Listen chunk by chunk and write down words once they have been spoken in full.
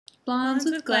Blondes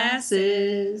with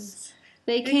glasses,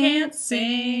 they can't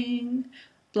sing.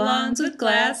 Blondes with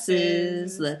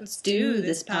glasses, let's do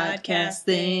this podcast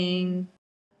thing.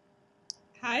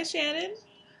 Hi, Shannon.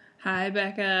 Hi,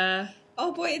 Becca.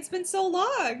 Oh boy, it's been so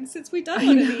long since we've done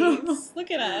one of these. Look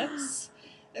at us.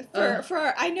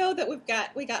 I know that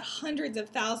we got hundreds of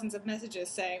thousands of messages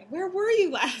saying, "Where were you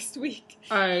last week?"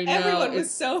 I know. Everyone was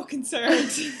so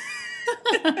concerned.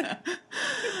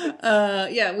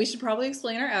 Yeah, we should probably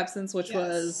explain our absence, which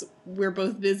was we're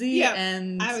both busy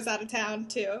and I was out of town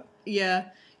too. Yeah,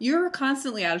 you're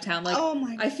constantly out of town. Like, oh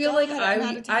my god, I feel like I'm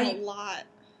out of town a lot.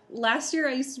 Last year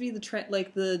I used to be the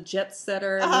jet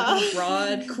setter,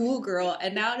 broad, cool girl,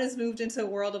 and now it has moved into a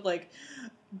world of like,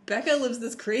 Becca lives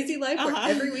this crazy life where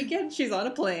every weekend she's on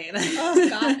a plane. Oh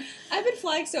god, I've been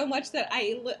flying so much that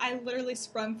I literally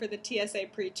sprung for the TSA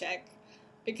pre-check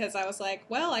because I was like,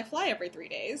 well, I fly every 3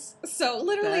 days, so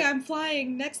literally I'm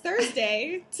flying next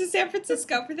Thursday to San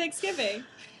Francisco for Thanksgiving.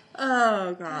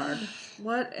 Oh god,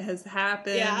 what has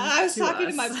happened? Yeah, I was talking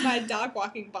to my dog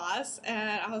walking boss,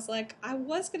 and I was like, I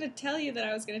was going to tell you that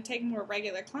I was going to take more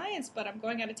regular clients, but I'm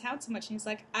going out of town so much. And he's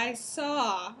like, I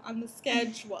saw on the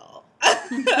schedule.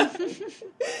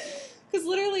 Because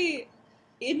literally,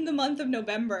 in the month of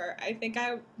November, I think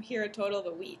I'm here a total of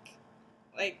a week.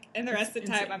 Like, and the rest of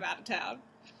the time I'm out of town.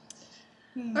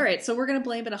 All right, so we're going to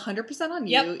blame it 100% on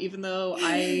you, even though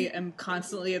I am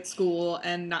constantly at school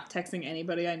and not texting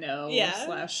anybody I know.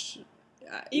 Yeah.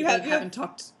 You haven't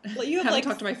talked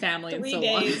to my family in so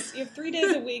long. You have 3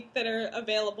 days a week that are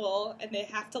available, and they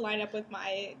have to line up with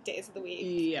my days of the week.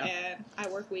 Yeah. And I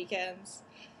work weekends.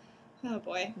 Oh,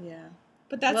 boy. Yeah.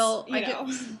 But that's,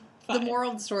 the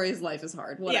moral of the story is life is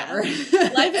hard. Whatever. Yeah.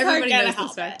 Life is hard, get a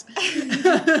helmet.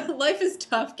 Life is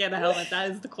tough, get a helmet.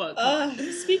 That is the quote.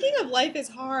 Speaking of life is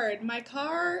hard, my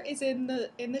car is in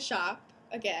the shop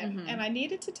again, and I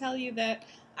needed to tell you that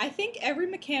I think every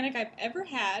mechanic I've ever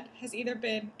had has either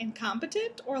been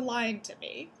incompetent or lying to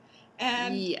me.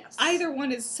 And either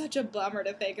one is such a bummer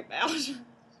to think about.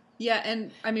 Yeah,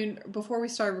 and I mean, before we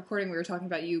started recording, we were talking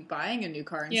about you buying a new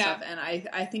car and stuff, and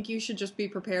I think you should just be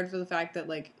prepared for the fact that,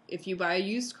 like, if you buy a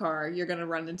used car, you're going to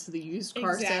run into the used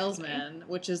car salesman,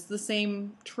 which is the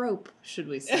same trope, should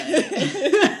we say.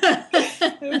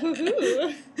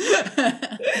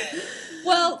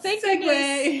 Well, thank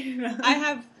goodness I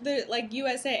have the, like,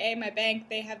 USAA, my bank,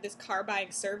 they have this car buying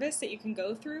service that you can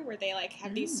go through where they, like,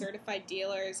 have these certified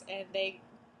dealers, and they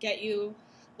get you,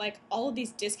 like, all of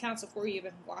these discounts before you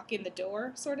even walk in the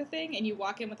door sort of thing, and you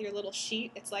walk in with your little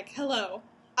sheet. It's like, hello,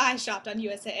 I shopped on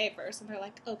USAA first, and they're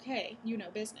like, okay, you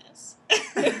know business.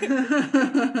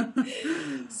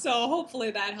 So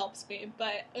hopefully that helps me,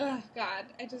 but, oh god,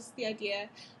 the idea,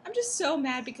 I'm just so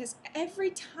mad because every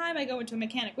time I go into a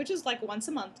mechanic, which is like once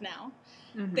a month now,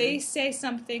 they say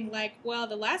something like, well,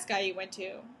 the last guy you went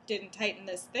to didn't tighten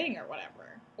this thing or whatever.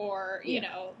 Or, you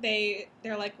know,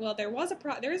 they're like, well, there is a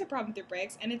problem with your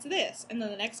brakes, and it's this. And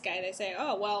then the next guy, they say,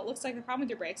 oh, well, it looks like the problem with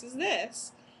your brakes is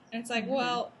this. And it's like,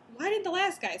 well, why didn't the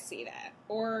last guy see that?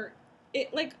 Or,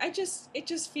 it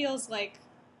just feels like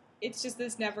it's just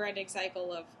this never-ending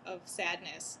cycle of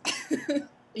sadness.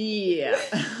 Yeah.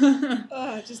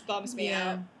 Oh, it just bums me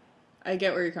out. I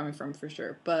get where you're coming from, for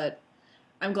sure. But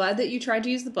I'm glad that you tried to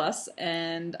use the bus,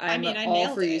 and I'm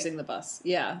all for using the bus.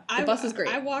 Yeah, the bus is great.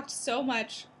 I walked so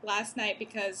much last night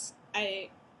because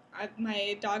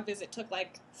my dog visit took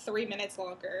like 3 minutes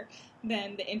longer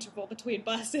than the interval between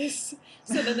buses.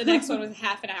 So then the next one was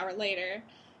half an hour later.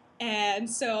 And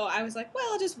so I was like, well,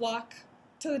 I'll just walk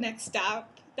to the next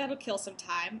stop. That'll kill some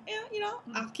time. And, you know,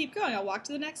 I'll keep going. I'll walk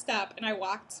to the next stop. And I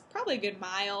walked probably a good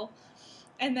mile.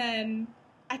 And then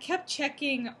I kept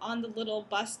checking on the little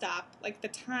bus stop, like the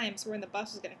times when the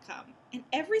bus was going to come. And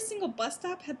every single bus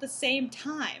stop had the same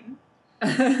time.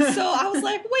 So I was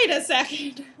like, wait a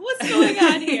second, what's going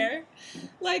on here?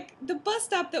 Like, the bus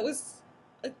stop that was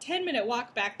a 10-minute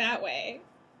walk back that way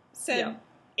said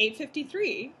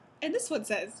 8:53. And this one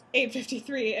says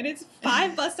 8:53, and it's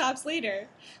 5 bus stops later.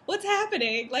 What's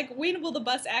happening? Like, when will the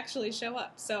bus actually show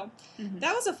up? So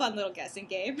that was a fun little guessing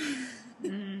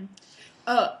game.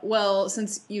 Well,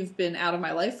 since you've been out of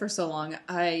my life for so long,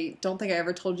 I don't think I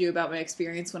ever told you about my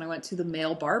experience when I went to the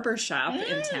male barber shop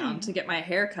in town to get my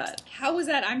hair cut. How was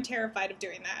that? I'm terrified of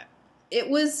doing that. It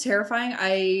was terrifying.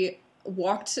 I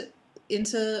walked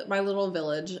into my little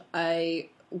village. I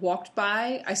walked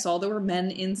by. I saw there were men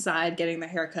inside getting their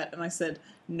hair cut, and I said,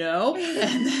 no.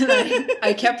 And then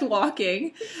I kept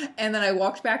walking, and then I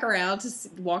walked back around to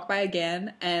walk by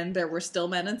again, and there were still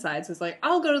men inside. So I was like,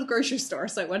 I'll go to the grocery store.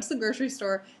 So I went to the grocery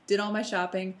store, did all my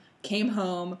shopping, came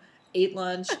home, ate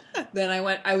lunch. Then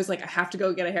I was like, I have to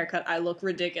go get a haircut. I look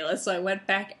ridiculous. So I went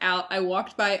back out. I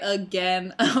walked by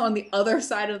again on the other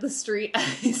side of the street.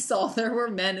 I saw there were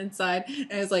men inside.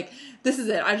 And I was like, this is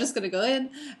it. I'm just going to go in.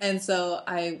 And so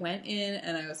I went in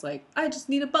and I was like, I just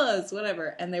need a buzz,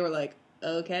 whatever. And they were like,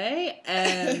 okay.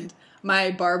 And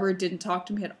my barber didn't talk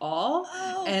to me at all.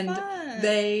 Oh, and fun.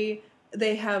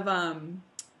 they have,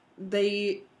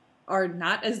 they are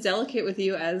not as delicate with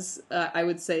you as I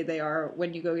would say they are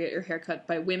when you go get your hair cut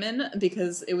by women,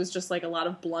 because it was just like a lot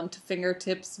of blunt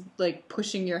fingertips, like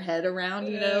pushing your head around,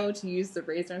 you know, to use the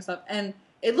razor and stuff. And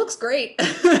it looks great.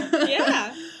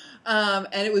 Yeah.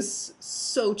 And it was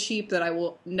so cheap that I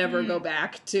will never go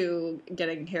back to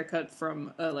getting a haircut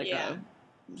from a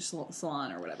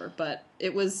salon or whatever. But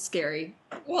it was scary.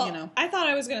 Well, you know. I thought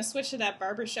I was going to switch to that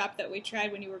barber shop that we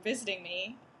tried when you were visiting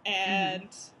me, and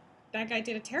that guy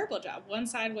did a terrible job. One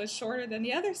side was shorter than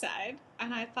the other side,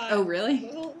 and I thought, oh, really?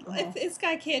 Well, if this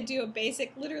guy can't do a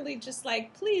basic, literally just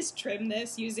like, please trim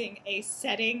this using a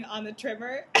setting on the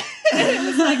trimmer. And it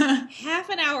was like half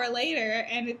an hour later,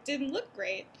 and it didn't look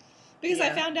great. Because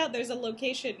I found out there's a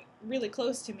location really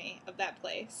close to me of that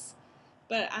place.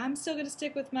 But I'm still going to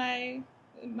stick with my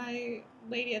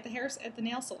lady at the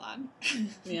nail salon.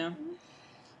 Yeah.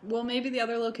 Well, maybe the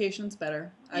other location's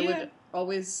better. I would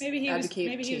always advocate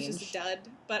maybe change. He was just a dud,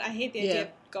 but I hate the idea of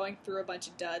going through a bunch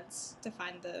of duds to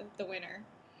find the winner.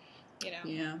 You know.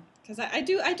 Yeah. Because I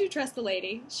do trust the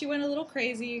lady. She went a little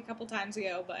crazy a couple times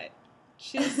ago, but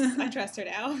I trust her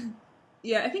now.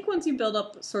 Yeah, I think once you build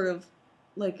up sort of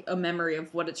like a memory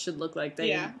of what it should look like, they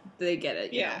get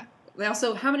it. You know? They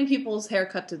also, how many people's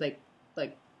haircut did they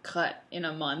like cut in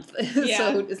a month?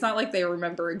 So it's not like they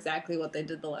remember exactly what they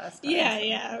did the last time.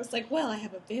 I was like, well, I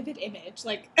have a vivid image.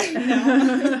 Like,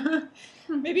 no.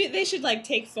 Maybe they should like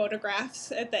take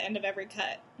photographs at the end of every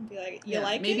cut and be like, you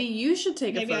like maybe it? Maybe you should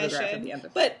take a photograph at the end of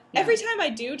it. But every time I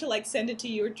do to like send it to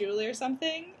you or Julie or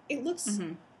something, it looks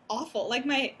awful. Like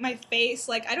my face,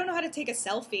 like I don't know how to take a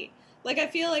selfie. Like, I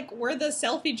feel like we're the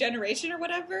selfie generation or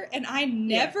whatever, and I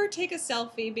never take a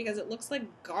selfie because it looks like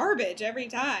garbage every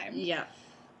time. Yeah.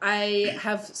 I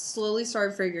have slowly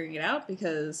started figuring it out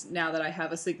because now that I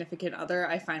have a significant other,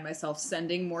 I find myself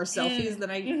sending more selfies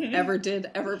than I ever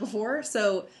did before.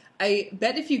 So I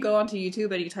bet if you go onto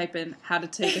YouTube and you type in how to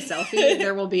take a selfie,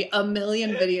 there will be a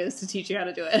million videos to teach you how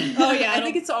to do it. Oh, yeah. I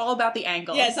think it's all about the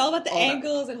angles. Yeah, it's all about the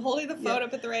angles and holding the phone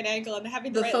up at the right angle and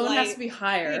having the right phone light. has to be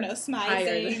higher. You know,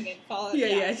 smizing and falling.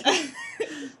 Yeah.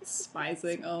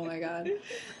 Smizing. Oh, my God.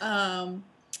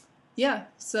 Yeah,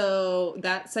 so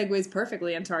that segues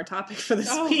perfectly into our topic for this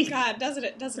week. Oh, God, doesn't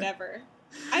it? Doesn't ever.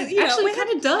 Actually, it kind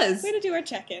of does. Way to do our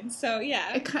check-ins, so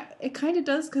yeah. It kind of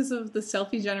does because of the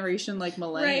selfie generation, like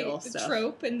millennial right, stuff. the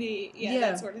trope and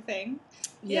that sort of thing.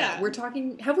 Yeah,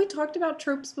 have we talked about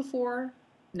tropes before?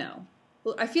 No.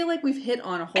 Well, I feel like we've hit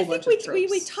on a whole bunch of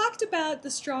tropes. We talked about the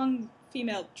strong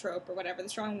female trope or whatever, the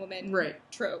strong woman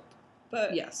trope.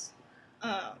 But yes.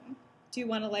 Do you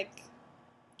want to, like,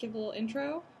 give a little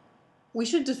intro? We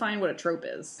should define what a trope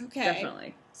is. Okay.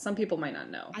 Definitely. Some people might not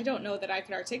know. I don't know that I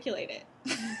could articulate it.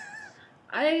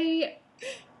 I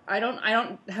don't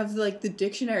have like the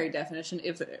dictionary definition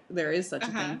if there is such a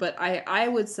thing, but I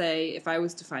would say, if I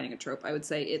was defining a trope, I would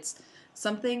say it's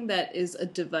something that is a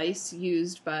device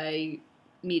used by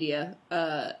media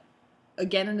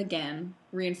again and again,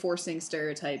 reinforcing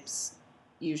stereotypes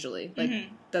usually. Like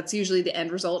that's usually the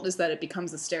end result, is that it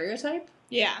becomes a stereotype.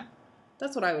 Yeah.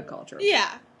 That's what I would call a trope.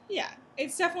 Yeah. Yeah.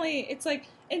 It's definitely, it's like,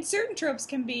 and certain tropes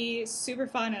can be super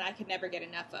fun and I could never get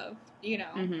enough of, you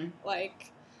know?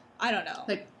 Like, I don't know.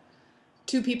 Like,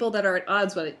 two people that are at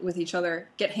odds with each other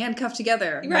get handcuffed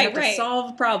together and have to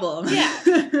solve a problem.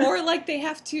 Yeah. Or, like, they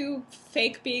have to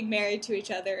fake being married to each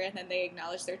other and then they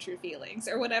acknowledge their true feelings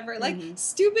or whatever. Like,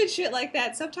 stupid shit like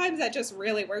that. Sometimes that just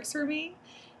really works for me.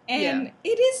 And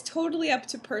it is totally up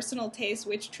to personal taste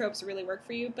which tropes really work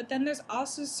for you. But then there's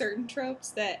also certain tropes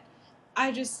that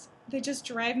they just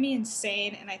drive me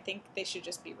insane, and I think they should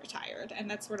just be retired. And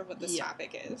that's sort of what this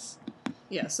topic is.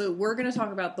 Yeah, so we're going to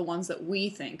talk about the ones that we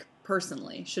think,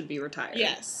 personally, should be retired.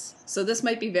 Yes. So this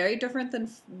might be very different than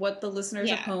what the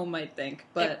listeners at home might think,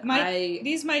 but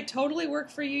these might totally work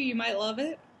for you. You might love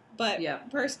it. But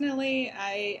personally,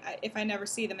 I if I never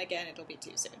see them again, it'll be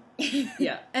too soon.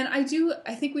 Yeah, and I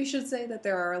think we should say that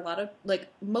there are a lot of, like,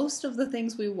 most of the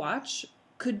things we watch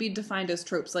could be defined as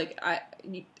tropes. Like,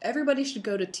 everybody should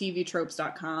go to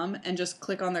tvtropes.com and just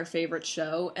click on their favorite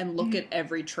show and look at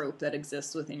every trope that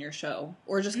exists within your show.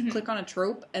 Or just click on a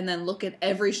trope and then look at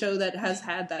every show that has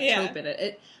had that trope in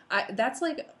it. That's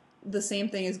like the same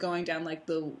thing as going down, like,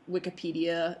 the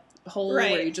Wikipedia hole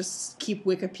Right. where you just keep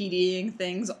Wikipediaing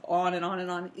things on and on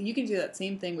and on. You can do that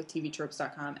same thing with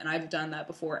tvtropes.com, and I've done that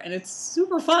before, and it's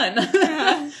super fun.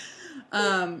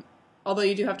 Although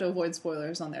you do have to avoid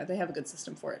spoilers on there. They have a good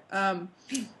system for it.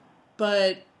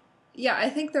 But yeah, I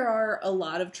think there are a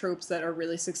lot of tropes that are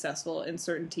really successful in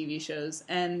certain TV shows,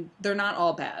 and they're not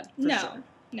all bad, for sure.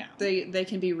 No. They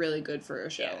can be really good for a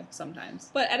show Yeah. sometimes.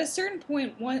 But at a certain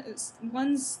point,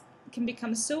 ones can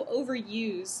become so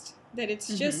overused that it's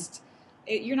just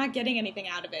you're not getting anything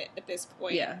out of it at this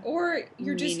point. Yeah. Or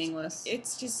you're just meaningless.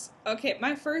 It's just okay.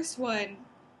 My first one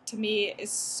to me is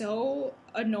so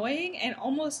annoying and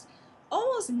almost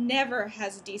never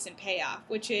has a decent payoff,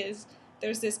 which is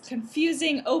there's this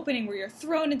confusing opening where you're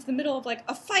thrown into the middle of like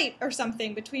a fight or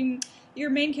something between your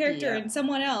main character and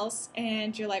someone else,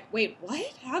 and you're like, wait,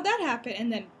 what? How'd that happen? And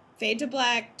then fade to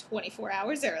black 24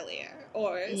 hours earlier,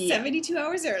 or 72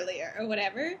 hours earlier, or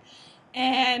whatever.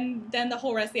 And then the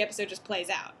whole rest of the episode just plays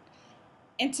out.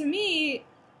 And to me,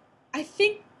 I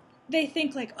think they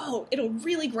think like, oh, it'll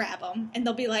really grab them, and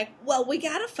they'll be like, well, we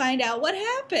gotta find out what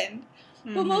happened.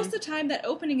 But most of the time, that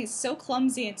opening is so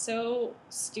clumsy and so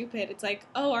stupid. It's like,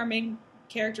 oh, our main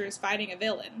character is fighting a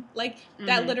villain. Like,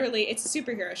 that literally, it's a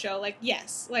superhero show. Like,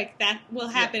 yes, like, that will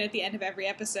happen at the end of every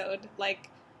episode. Like,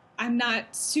 I'm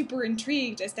not super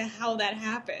intrigued as to how that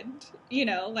happened. You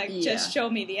know, like, just show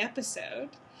me the episode.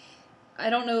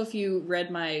 I don't know if you read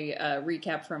my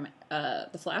recap from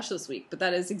The Flash this week, but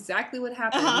that is exactly what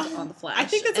happened on The Flash. I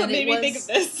think that's what made me think of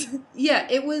this. Yeah,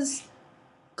 it was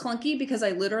clunky because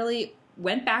I literally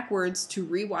went backwards to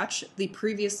rewatch the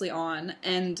previously on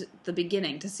and the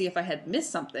beginning to see if I had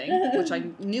missed something, which I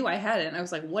knew I hadn't. I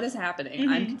was like, what is happening?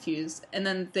 I'm confused. And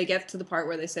then they get to the part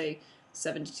where they say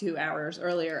 72 hours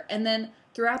earlier. And then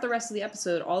throughout the rest of the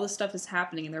episode, all this stuff is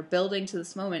happening and they're building to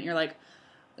this moment. You're like,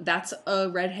 that's a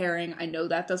red herring. I know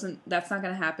that's not going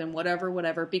to happen.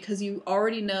 Whatever. Because you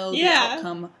already know the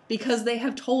outcome because they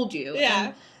have told you. Yeah.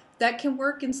 And that can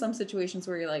work in some situations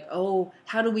where you're like, oh,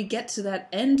 how do we get to that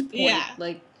end point? Yeah.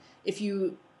 Like, if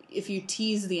you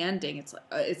tease the ending,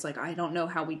 it's like I don't know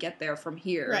how we get there from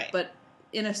here. Right. But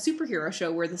in a superhero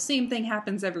show where the same thing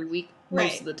happens every week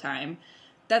most of the time,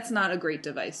 that's not a great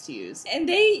device to use. And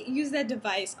they use that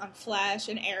device on Flash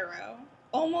and Arrow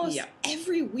almost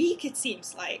every week, it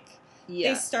seems like.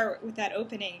 They start with that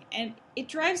opening, and it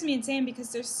drives me insane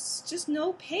because there's just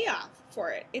no payoff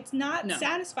for it. It's not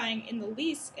satisfying in the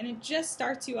least, and it just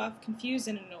starts you off confused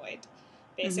and annoyed,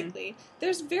 basically.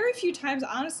 There's very few times,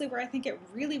 honestly, where I think it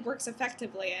really works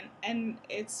effectively, and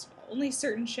it's only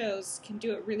certain shows can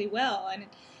do it really well. And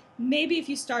maybe if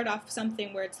you start off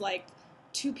something where it's like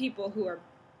two people who are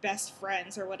best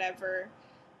friends or whatever,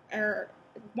 or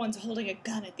one's holding a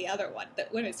gun at the other one,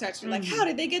 that when it starts, you're like, how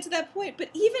did they get to that point? But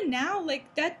even now,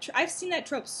 like, that I've seen that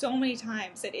trope so many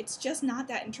times that it's just not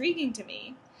that intriguing to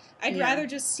me. I'd rather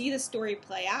just see the story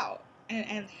play out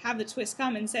and have the twist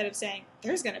come instead of saying,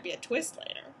 there's going to be a twist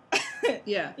later.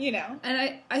 You know?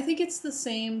 And I think it's the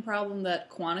same problem that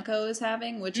Quantico is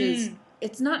having, which is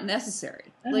it's not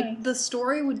necessary. Like, the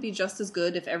story would be just as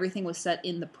good if everything was set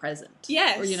in the present.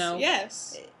 Yes. Or, you know?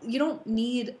 Yes. You don't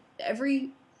need...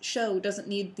 Every show doesn't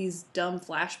need these dumb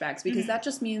flashbacks because that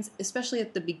just means, especially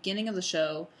at the beginning of the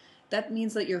show, that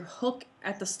means that your hook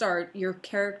at the start, your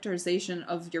characterization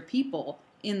of your people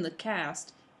in the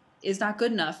cast is not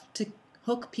good enough to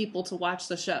hook people to watch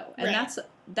the show. And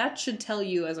that should tell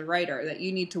you as a writer that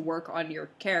you need to work on your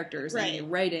characters and your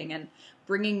writing and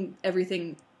bringing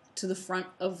everything to the front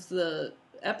of the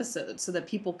episode so that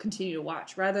people continue to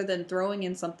watch rather than throwing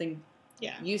in something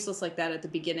useless like that at the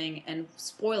beginning and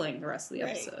spoiling the rest of the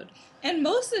episode. And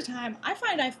most of the time, I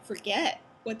find I forget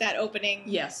what that opening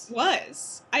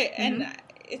was. And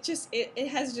it just it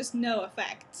has just no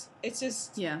effect. It's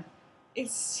just it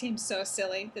seems so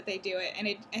silly that they do it,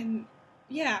 and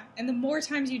the more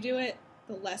times you do it,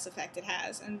 the less effect it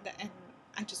has, and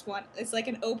I just want, it's like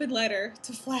an open letter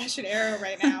to Flash and Arrow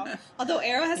right now. Although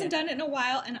Arrow hasn't done it in a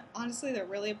while, and honestly, they're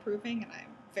really improving, and I'm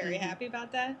very happy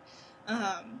about that.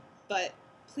 But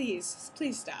please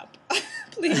stop.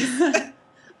 Please.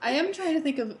 I am trying to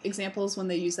think of examples when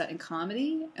they use that in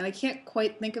comedy, and I can't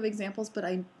quite think of examples, but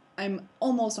I'm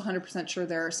almost 100% sure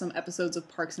there are some episodes of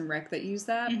Parks and Rec that use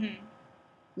that,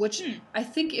 which I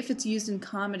think if it's used in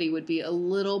comedy would be a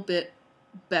little bit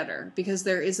better, because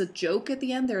there is a joke at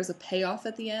the end, there is a payoff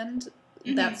at the end,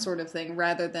 that sort of thing,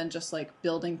 rather than just like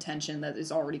building tension that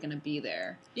is already going to be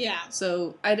there. Yeah.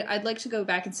 So I'd like to go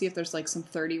back and see if there's like some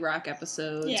 30 Rock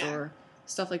episodes or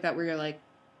stuff like that where you're like,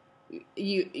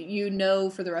 you know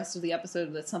for the rest of the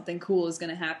episode that something cool is going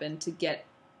to happen to get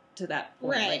to that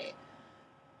point. Right. Like,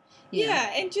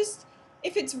 yeah, and just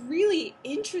if it's really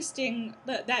interesting,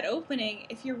 that opening,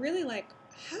 if you're really like,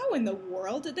 how in the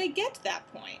world did they get to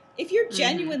that point? If you're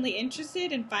genuinely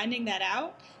interested in finding that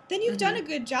out, then you've done a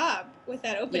good job with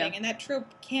that opening, and that trope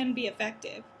can be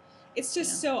effective. It's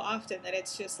just so often that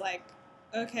it's just like,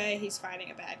 okay, he's finding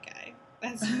a bad guy.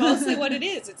 That's mostly what it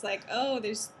is. It's like, oh,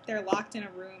 they're locked in a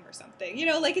room or something. You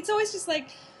know, like, it's always just like,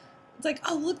 it's like,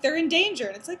 oh, look, they're in danger.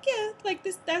 And it's like, yeah, like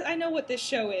that I know what this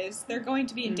show is. They're going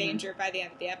to be in danger by the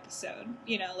end of the episode.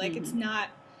 You know, like,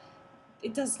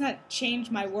 it does not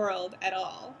change my world at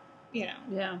all, you know.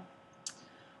 Yeah.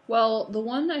 Well, the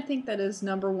one I think that is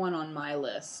number one on my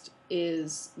list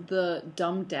is the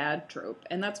dumb dad trope.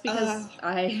 And that's because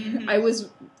I was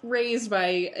raised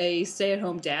by a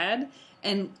stay-at-home dad,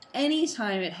 and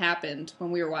anytime it happened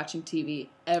when we were watching TV,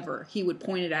 ever, he would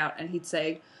point it out and he'd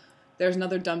say, there's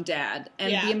another dumb dad.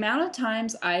 And the amount of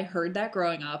times I heard that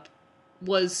growing up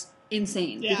was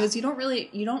insane. Because you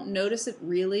don't notice it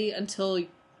really until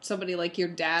somebody like your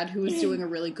dad, who is doing a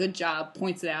really good job,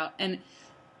 points it out. And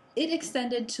it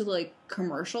extended to, like,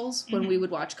 commercials, when we would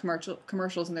watch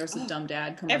commercials and there's a dumb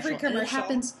dad commercial. Every commercial. And it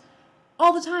happens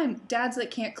all the time. Dads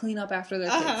that can't clean up after their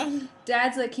kids.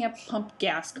 Dads that can't pump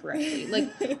gas correctly.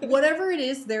 Like, whatever it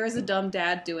is, there is a dumb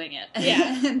dad doing it.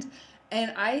 Yeah.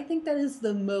 And I think that is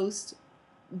the most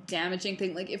damaging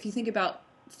thing. Like, if you think about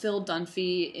Phil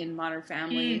Dunphy in Modern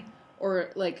Family, or,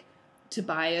 like,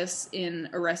 Tobias in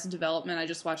Arrested Development. I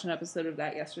just watched an episode of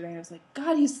that yesterday, and I was like,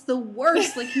 God, he's the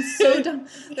worst. Like, he's so dumb.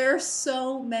 There are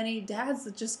so many dads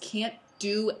that just can't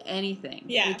do anything.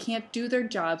 Yeah. They can't do their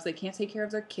jobs. They can't take care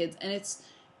of their kids. And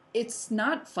it's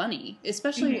not funny.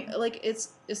 Especially, like,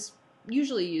 it's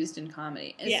usually used in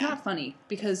comedy. And it's not funny,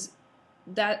 because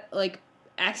that, like,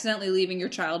 accidentally leaving your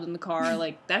child in the car,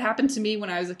 like, that happened to me when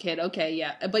I was a kid. Okay,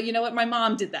 yeah. But you know what? My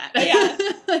mom did that. Yeah.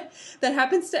 That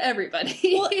happens to everybody.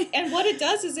 Well, and what it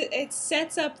does is it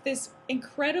sets up this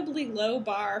incredibly low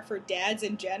bar for dads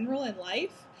in general in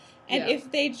life. And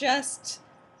if they just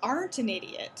aren't an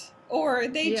idiot, or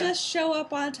they just show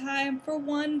up on time for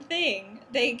one thing,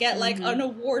 they get, like, an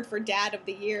award for Dad of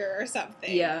the Year or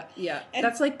something. Yeah, yeah. And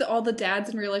that's like all the dads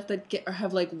in real life that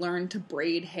have, like, learned to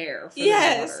braid hair for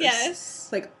their daughters. Yes.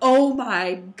 Like, oh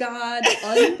my God,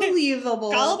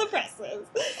 unbelievable. Call the presses.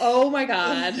 Oh my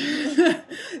God.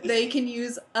 They can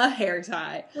use a hair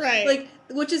tie. Right. Like,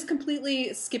 which is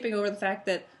completely skipping over the fact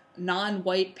that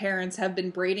non-white parents have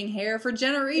been braiding hair for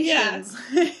generations.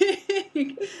 Yeah.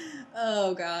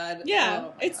 Oh, God. Yeah,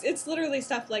 oh, it's literally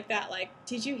stuff like that. Like,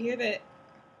 did you hear that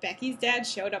Becky's dad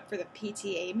showed up for the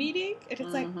PTA meeting? And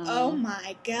it's like, oh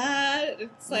my God.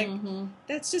 It's like,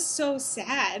 that's just so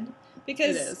sad.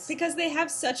 Because they have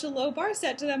such a low bar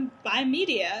set to them by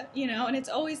media, you know? And it's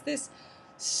always this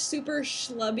super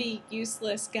schlubby,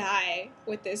 useless guy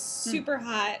with this super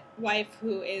hot wife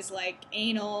who is, like,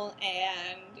 anal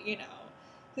and, you know,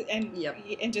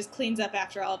 and just cleans up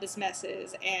after all of his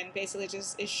messes, and basically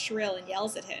just is shrill and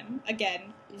yells at him.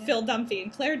 Again, Phil Dunphy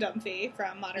and Claire Dunphy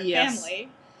from Modern Family.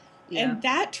 Yeah. And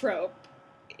that trope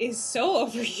is so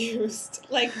overused.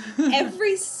 Like,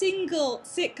 every single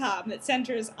sitcom that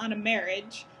centers on a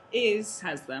marriage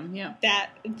has them,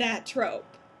 that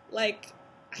trope. Like,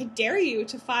 I dare you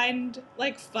to find,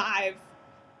 like, 5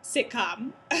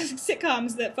 sitcoms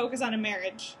that focus on a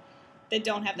marriage that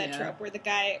don't have that trope,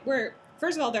 where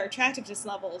first of all, their attractiveness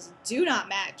levels do not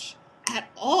match at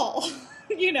all.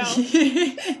 You know,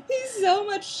 he's so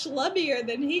much schlubbier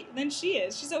than she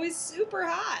is. She's always super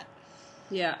hot.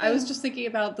 Yeah, I was just thinking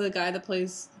about the guy that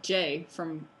plays Jay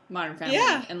from Modern Family.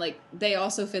 Yeah. And, like, they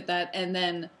also fit that. And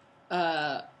then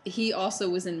he also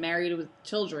was in Married with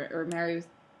Children, or Married with,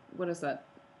 what is that?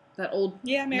 That old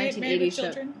Married with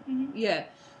Children. Mm-hmm. Yeah.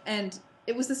 And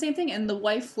it was the same thing. And the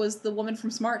wife was the woman from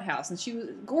Smart House. And she was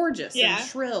gorgeous and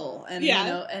shrill. And, you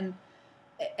know,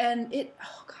 and it,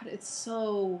 oh, God, it's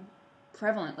so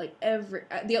prevalent. Like,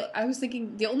 I was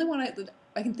thinking, the only one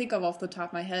I can think of off the top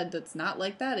of my head that's not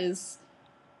like that is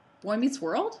Boy Meets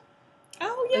World.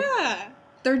 Oh, yeah. Like,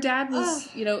 their dad was,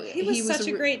 you know... He was such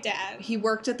a great dad. He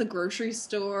worked at the grocery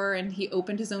store, and he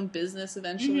opened his own business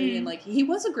eventually, and, like, he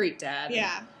was a great dad.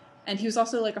 Yeah. And he was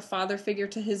also, like, a father figure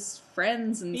to his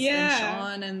friends and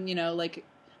Sean, and, you know, like,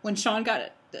 when Sean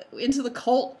got into the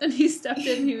cult and he stepped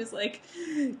in, he was like,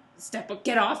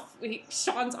 get off,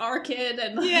 Sean's our kid,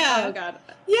 and oh God.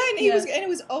 Yeah, and it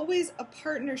was always a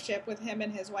partnership with him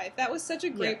and his wife. That was such a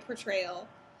great portrayal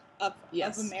of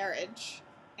a marriage.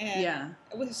 And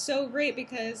it was so great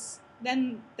because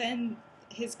then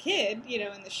his kid, you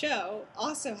know, in the show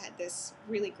also had this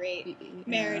really great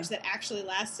marriage that actually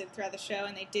lasted throughout the show,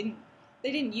 and they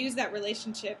didn't use that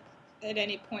relationship at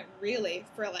any point really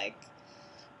for, like,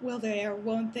 will they or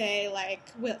won't they, like,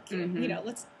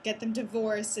 let's get them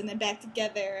divorced and then back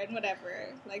together and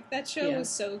whatever. Like, that show was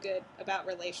so good about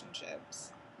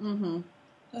relationships. Mm-hmm.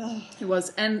 It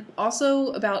was. And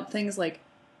also about things like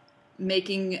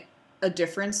making a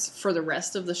difference for the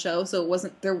rest of the show. So it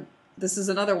wasn't there. This is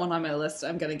another one on my list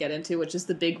I'm going to get into, which is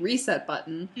the big reset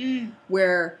button,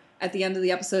 where at the end of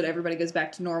the episode, everybody goes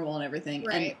back to normal and everything.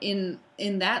 Right. And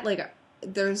in that, like,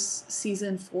 there's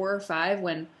season 4 or 5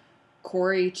 when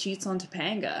Corey cheats on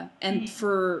Topanga. And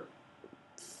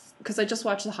because I just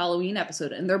watched the Halloween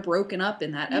episode, and they're broken up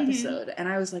in that episode. And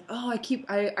I was like, oh,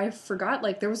 I forgot,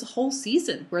 like, there was a whole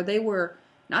season where they were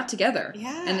not together.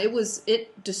 Yeah. And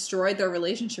it destroyed their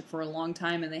relationship for a long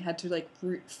time, and they had to, like,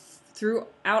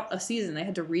 throughout a season, they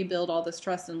had to rebuild all this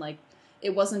trust, and, like,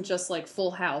 it wasn't just, like,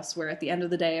 Full House, where at the end of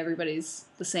the day, everybody's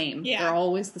the same. Yeah. They're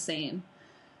always the same.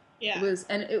 Yeah.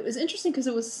 It was interesting because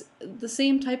it was the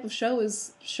same type of show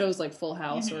as shows like Full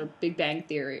House or Big Bang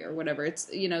Theory or whatever. It's,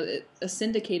 a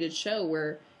syndicated show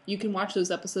where you can watch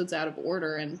those episodes out of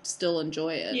order and still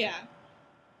enjoy it. Yeah.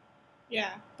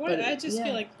 Yeah. But I just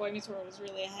feel like Boy Meets World was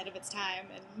really ahead of its time,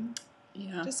 and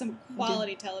just some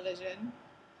quality television.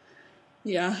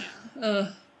 Yeah.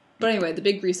 But anyway, the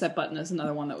big reset button is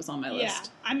another one that was on my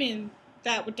list. Yeah. I mean,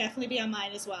 that would definitely be on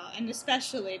mine as well, and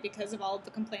especially because of all of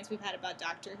the complaints we've had about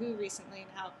Doctor Who recently and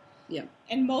how... Yeah.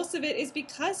 And most of it is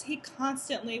because he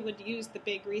constantly would use the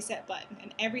big reset button,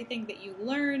 and everything that you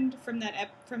learned from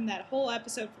that whole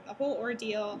episode, from the whole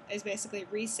ordeal, is basically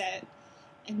reset,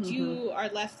 and you are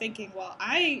left thinking, well,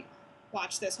 I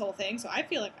watched this whole thing, so I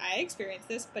feel like I experienced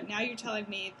this, but now you're telling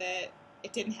me that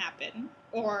it didn't happen,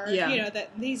 or, that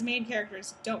these main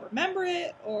characters don't remember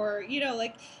it, or,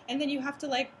 and then you have to,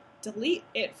 like, delete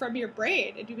it from your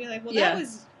brain, and you'd be like, well, that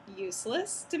was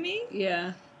useless to me.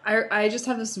 Yeah. I just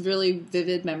have this really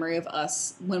vivid memory of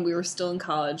us when we were still in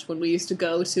college, when we used to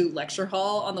go to lecture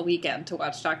hall on the weekend to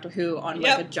watch Doctor Who on,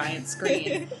 like, a giant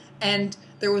screen. And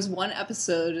there was one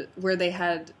episode where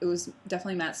it was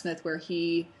definitely Matt Smith, where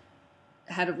he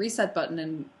had a reset button,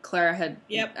 and Clara had,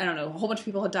 I don't know, a whole bunch of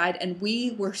people had died, and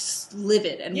we were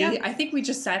livid. And I think we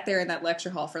just sat there in that lecture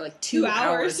hall for like 2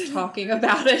 hours talking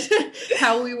about it,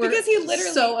 how we were because he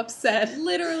literally so upset.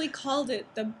 Literally called it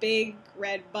the big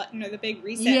red button or the big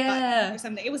reset button or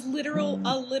something. It was a literal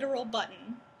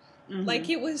button. Like,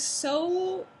 it was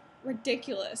so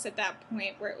ridiculous at that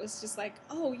point, where it was just like,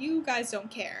 oh, you guys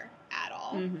don't care at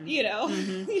all. You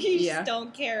just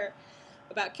don't care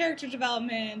about character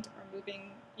development or moving,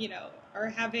 or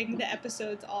having the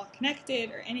episodes all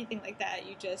connected or anything like that.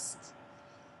 You just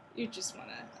want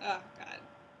to, oh god.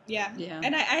 Yeah.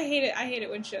 And I hate it. I hate it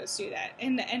when shows do that.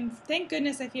 And thank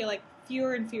goodness I feel like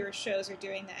fewer and fewer shows are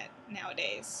doing that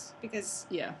nowadays, because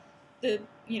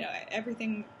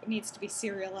everything needs to be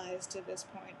serialized at this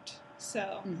point.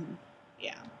 So,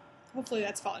 hopefully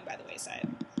that's falling by the wayside.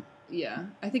 Yeah,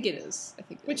 I think it is.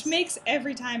 Which makes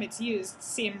every time it's used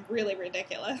seem really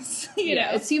ridiculous. You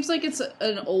know? It seems like it's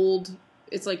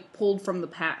it's like pulled from the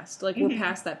past. Like, we're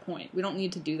past that point. We don't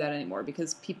need to do that anymore,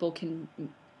 because people can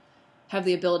have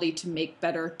the ability to make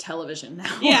better television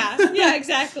now. Yeah,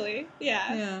 exactly.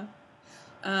 Yeah.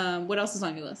 What else is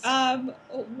on your list?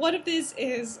 One of these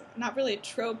is not really a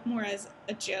trope, more as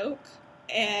a joke.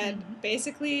 And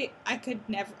basically, I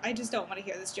just don't want to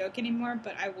hear this joke anymore,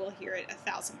 but I will hear it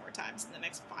 1,000 more times in the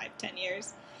next 5-10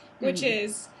 years. Which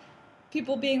is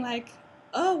people being like,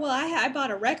 oh, well, I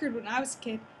bought a record when I was a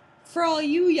kid. For all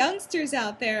you youngsters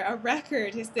out there, a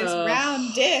record is this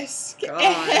round disc.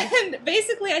 God. And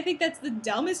basically, I think that's the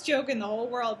dumbest joke in the whole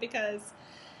world, because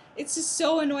it's just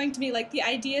so annoying to me. Like, the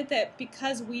idea that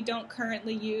because we don't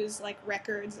currently use, like,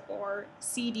 records or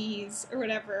CDs or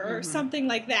whatever, or something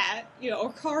like that,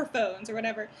 or car phones or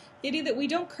whatever, the idea that we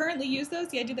don't currently use those,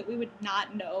 the idea that we would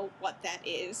not know what that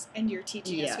is, and you're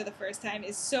teaching us for the first time,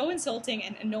 is so insulting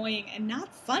and annoying and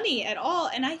not funny at all.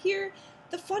 And I hear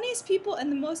the funniest people and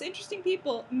the most interesting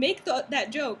people make that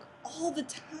joke all the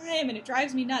time, and it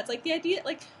drives me nuts. Like, the idea,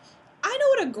 like, I know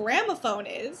what a gramophone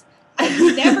is.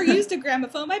 I've never used a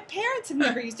gramophone. My parents have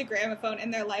never used a gramophone in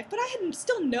their life, but I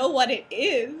still know what it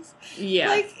is. Yeah.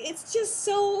 Like, it's just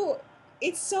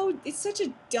it's such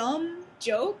a dumb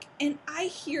joke, and I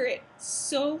hear it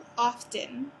so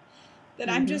often that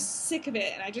I'm just sick of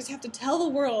it, and I just have to tell the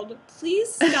world,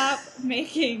 please stop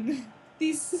making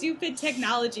these stupid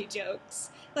technology jokes.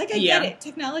 Like, I get it.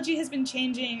 Technology has been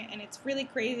changing, and it's really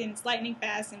crazy, and it's lightning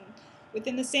fast, and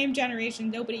within the same generation,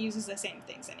 nobody uses the same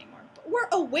things anymore. We're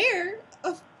aware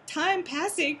of time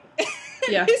passing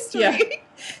history. Yeah.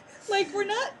 Like, we're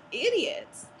not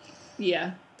idiots.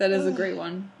 Yeah, that is a great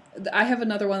one. I have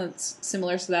another one that's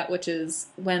similar to that, which is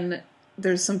when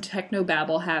there's some techno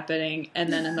babble happening,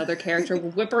 and then another character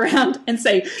will whip around and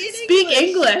say, "Speak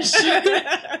English."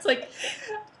 It's like,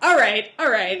 all right.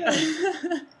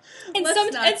 And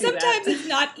sometimes it's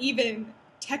not even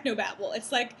technobabble.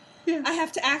 It's like, I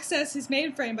have to access his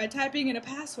mainframe by typing in a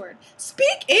password.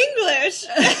 Speak English!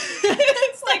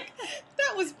 It's like,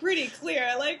 that was pretty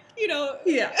clear. Like,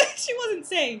 she wasn't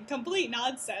saying complete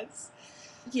nonsense.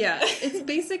 Yeah, it's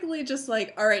basically just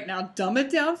like, all right, now dumb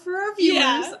it down for our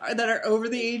viewers that are over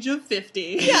the age of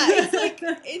 50. Yeah, it's like,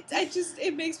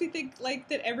 it makes me think, like,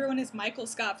 that everyone is Michael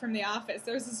Scott from The Office.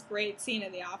 There was this great scene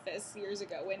in The Office years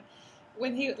ago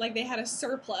when he, like, they had a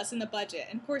surplus in the budget,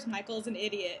 and of course Michael's an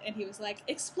idiot, and he was like,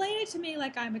 explain it to me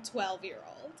like I'm a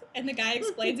 12-year-old. And the guy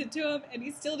explains it to him, and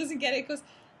he still doesn't get it. He goes,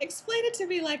 explain it to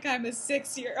me like I'm a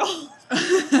 6-year-old. And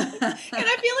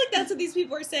I feel like that's what these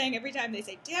people are saying every time they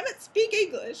say, damn it, speak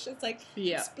English. It's like,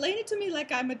 explain it to me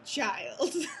like I'm a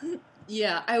child.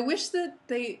 Yeah, I wish that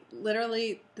they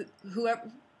literally,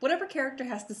 whatever character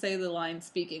has to say the line,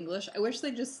 speak English, I wish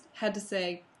they just had to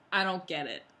say, I don't get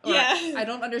it. Or, I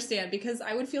don't understand, because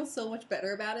I would feel so much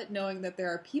better about it knowing that there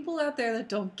are people out there that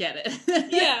don't get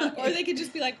it. Yeah, or they could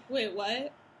just be like, wait,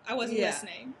 what? I wasn't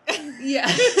listening. Yeah.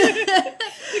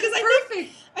 Because I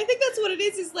think that's what it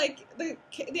is like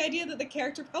the idea that the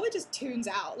character probably just tunes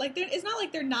out. Like, it's not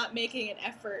like they're not making an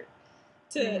effort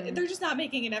to, they're just not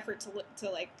making an effort to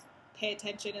like, pay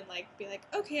attention and, like, be like,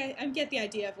 okay, I get the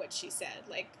idea of what she said.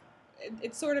 Like,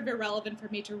 it's sort of irrelevant for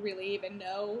me to really even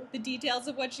know the details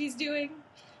of what she's doing.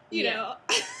 You know?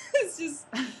 It's just,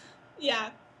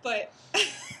 but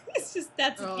it's just,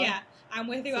 I'm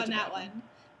with you on that one.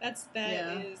 That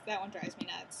one drives me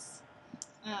nuts.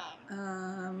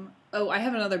 I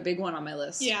have another big one on my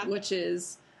list, which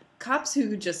is cops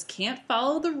who just can't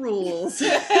follow the rules.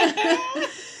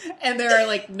 And there are,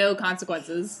 like, no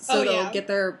consequences. So they'll get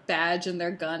their badge and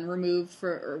their gun removed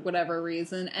for whatever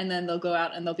reason, and then they'll go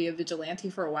out and they'll be a vigilante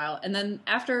for a while. And then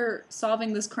after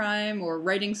solving this crime or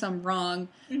righting some wrong,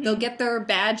 they'll get their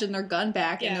badge and their gun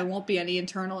back, and there won't be any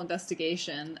internal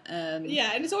investigation. And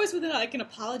it's always with, like, an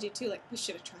apology, too. Like, we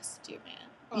should have trusted you, man.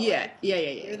 Or,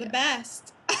 you're the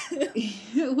best.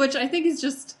 Which I think is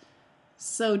just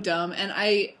so dumb. And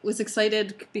I was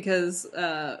excited because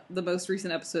the most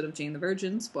recent episode of Jane the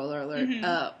Virgin, spoiler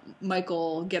alert,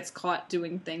 Michael gets caught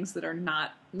doing things that are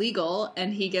not legal,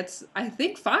 and he gets, I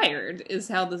think, fired, is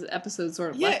how the episode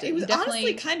sort of left it. It was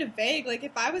honestly kind of vague. Like,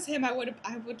 if I was him, I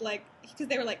would like, because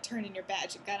they were like, turn in your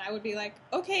badge and gun, I would be like,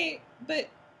 okay, but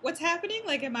what's happening?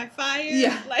 Like, am I fired?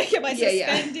 Yeah. Like, am I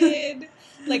suspended?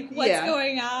 Like, what's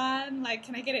going on? Like,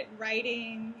 can I get it in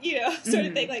writing? Sort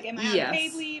of thing. Like, am I on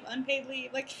paid leave, unpaid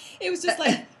leave? Like, it was just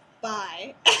like,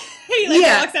 bye. He,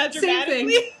 like, walks out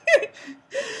dramatically.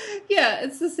 Yeah,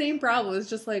 it's the same problem. It's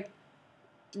just, like,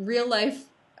 real life.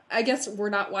 I guess we're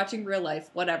not watching real life,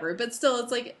 whatever. But still,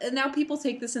 it's like, and now people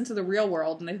take this into the real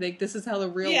world, and I think this is how the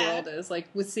real world is. Like,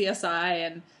 with CSI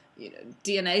and,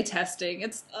 DNA testing,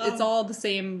 it's all the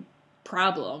same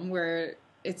problem where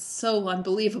it's so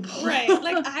unbelievable. Right.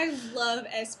 Like, I love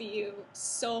SVU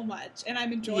so much, and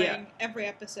I'm enjoying every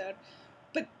episode.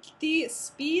 But the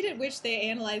speed at which they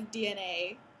analyze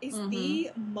DNA is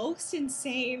the most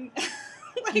insane.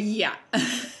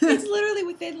 It's literally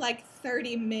within, like,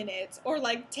 30 minutes or,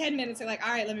 like, 10 minutes. They're like,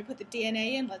 all right, let me put the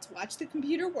DNA in. Let's watch the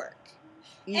computer work.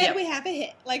 And we have a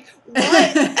hit. Like,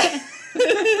 what?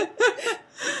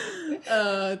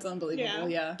 It's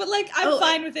unbelievable, But, like, I'm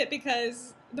fine with it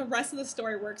because the rest of the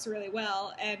story works really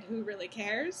well, and who really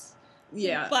cares?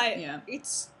 But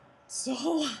it's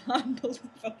so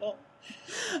unbelievable.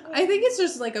 I think it's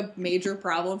just, like, a major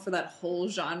problem for that whole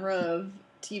genre of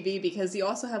TV, because you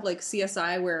also have, like,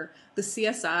 CSI, where the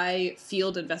CSI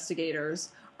field investigators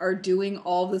are doing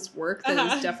all this work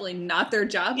that is definitely not their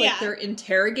job. Like, they're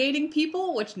interrogating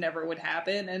people, which never would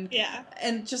happen.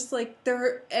 And just, like,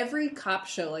 every cop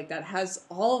show like that has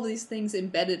all of these things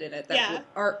embedded in it that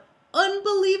are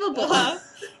unbelievable.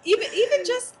 Even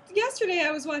just yesterday I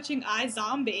was watching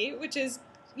iZombie, which is,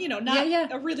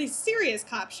 not a really serious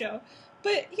cop show.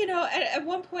 But, at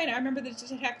one point I remember the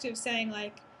detective saying,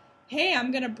 like, hey,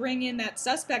 I'm going to bring in that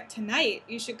suspect tonight.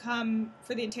 You should come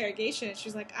for the interrogation. And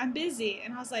she's like, I'm busy.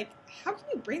 And I was like, how can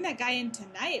you bring that guy in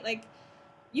tonight? Like,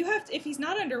 you have to, if he's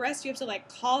not under arrest, you have to,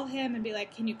 like, call him and be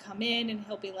like, can you come in? And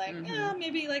he'll be like,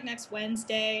 maybe, like, next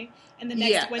Wednesday. And the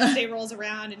next Wednesday rolls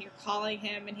around and you're calling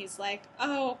him and he's like,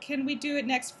 oh, can we do it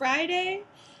next Friday?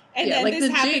 And then like this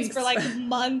happens jinx. For, like,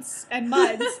 months and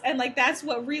months. And, like, that's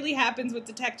what really happens with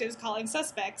detectives calling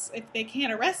suspects if they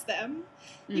can't arrest them.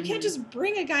 You can't just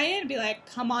bring a guy in and be like,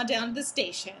 come on down to the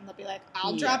station. And they'll be like,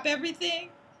 I'll drop everything.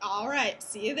 all right,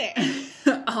 see you there.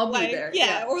 I'll Like, be there.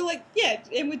 yeah, or like, yeah,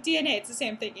 and with DNA, it's the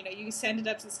same thing. You know, you send it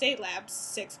up to the state labs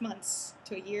 6 months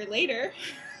to a year later,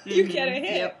 you get a hit.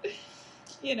 Yep.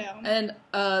 You know. And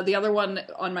the other one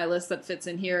on my list that fits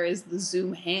in here is the zoom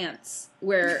enhance,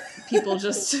 where people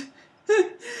just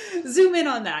zoom in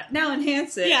on that. Now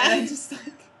enhance it. Yeah. And I'm just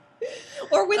like,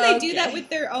 or when they do that with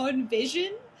their own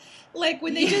vision, like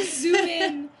when they just zoom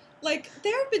in. Like,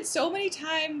 there have been so many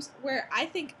times where I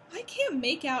think, I can't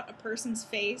make out a person's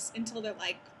face until they're,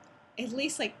 like, at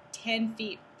least, like, 10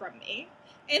 feet from me.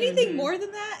 Anything more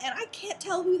than that, and I can't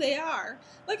tell who they are.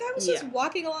 Like, I was just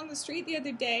walking along the street the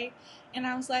other day, and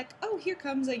I was like, oh, here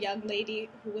comes a young lady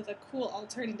who with a cool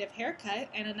alternative haircut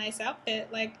and a nice outfit.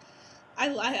 Like, I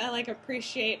like,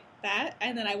 appreciate that.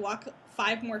 And then I walk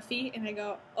 5 more feet, and I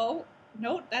go, oh,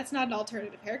 no, that's not an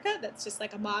alternative haircut. That's just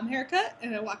like a mom haircut.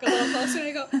 And I walk a little closer and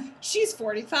I go, she's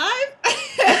 45.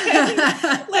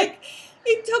 Like,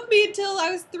 it took me until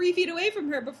I was 3 feet away from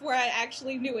her before I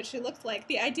actually knew what she looked like.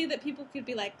 The idea that people could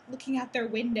be like looking out their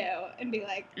window and be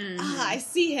like, I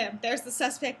see him. There's the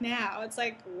suspect now. It's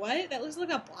like, what? That looks like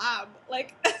a blob.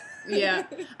 Like, yeah.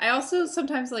 I also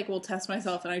sometimes like will test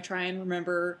myself and I try and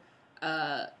remember,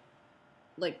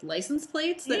 like license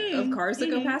plates of cars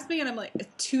that go past me, and I'm like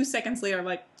 2 seconds later I'm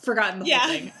like forgotten the whole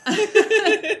thing.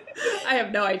 I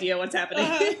have no idea what's happening.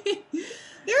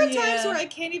 There are times where I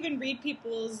can't even read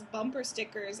people's bumper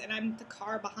stickers and I'm the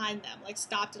car behind them, like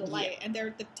stopped at a light, and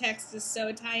the text is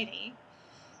so tiny.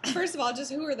 First of all,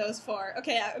 just who are those for?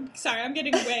 Okay, I'm sorry, I'm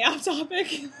getting way off topic.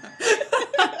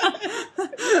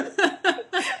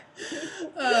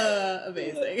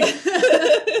 Amazing.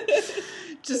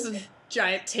 Just a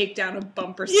giant takedown of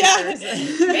bumper stickers.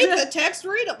 Yeah, make the text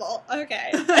readable. Okay.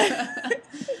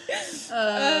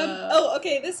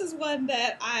 Okay. This is one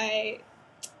that I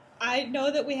know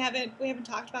that we haven't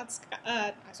talked about.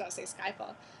 I was about to say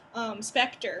Skyfall,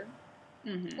 Spectre,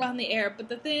 on the air. But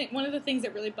one of the things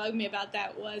that really bugged me about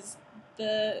that was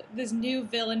this new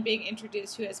villain being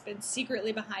introduced who has been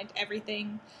secretly behind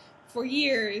everything for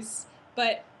years,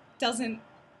 but doesn't.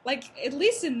 Like, at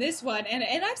least in this one,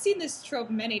 and I've seen this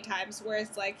trope many times, where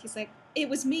it's like, he's like, it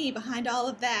was me behind all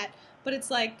of that, but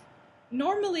it's like,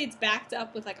 normally it's backed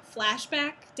up with, like, a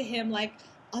flashback to him, like,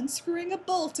 unscrewing a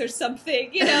bolt or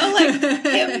something, you know, like,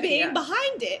 him being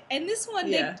behind it, and this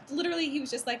one, literally, he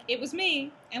was just like, it was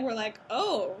me, and we're like,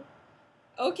 oh,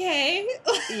 okay,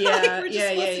 like, we're just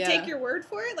supposed to take your word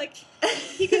for it, like,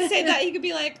 he could say that, he could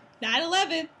be like,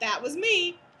 9/11, that was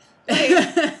me.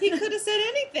 Like, he could have said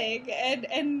anything,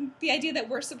 and the idea that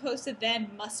we're supposed to then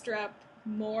muster up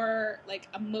more, like,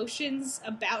 emotions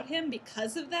about him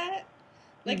because of that,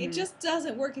 like, it just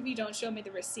doesn't work if you don't show me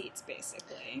the receipts,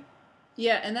 basically.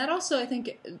 Yeah, and that also, I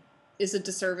think, is a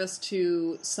disservice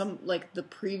to some, like, the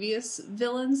previous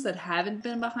villains that haven't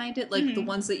been behind it, like, the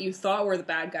ones that you thought were the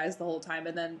bad guys the whole time,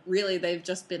 and then, really, they've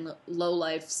just been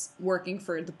lowlifes working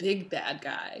for the big bad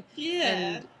guy.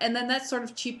 Yeah. And then that sort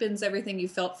of cheapens everything you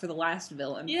felt for the last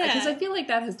villain. Yeah. Because I feel like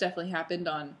that has definitely happened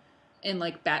in,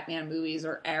 like, Batman movies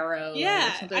or Arrow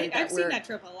or something like that. I've seen that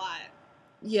trope a lot.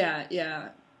 Yeah,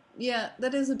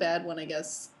 that is a bad one, I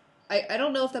guess. I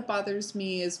don't know if that bothers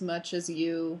me as much as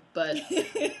you, but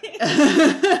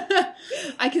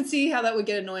I can see how that would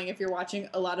get annoying if you're watching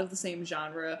a lot of the same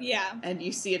genre. Yeah. And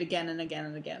you see it again and again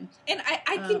and again. And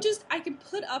I can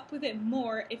put up with it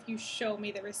more if you show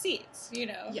me the receipts, you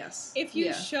know? Yes. If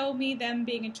you show me them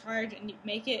being in charge and you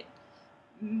make it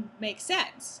make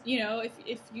sense, you know,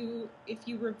 if you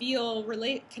reveal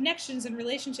connections and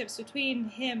relationships between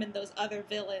him and those other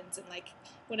villains and, like,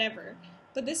 whatever.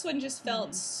 But this one just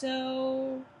felt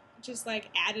so just, like,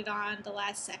 added on the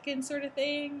last second sort of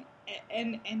thing,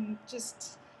 and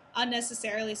just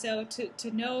unnecessarily so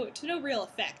to no real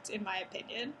effect, in my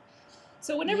opinion.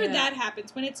 So whenever that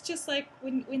happens, when it's just, like,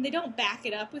 when they don't back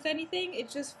it up with anything, it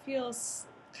just feels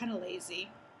kind of lazy.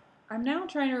 I'm now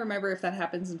trying to remember if that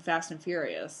happens in Fast and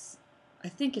Furious. I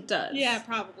think it does. Yeah,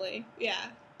 probably. Yeah.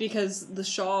 Because the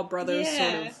Shaw brothers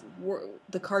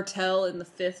the cartel in the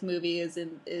 5th movie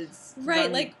is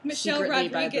right, like Michelle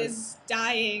Rodriguez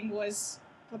dying was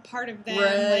a part of them,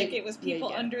 like it was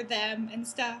people under them and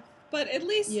stuff. But at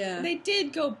least they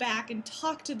did go back and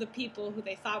talk to the people who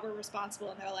they thought were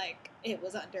responsible, and they're like, it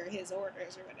was under his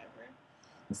orders or whatever.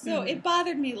 So it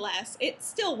bothered me less. It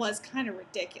still was kind of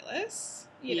ridiculous,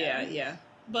 you know? Yeah.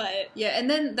 But and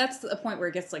then that's a point where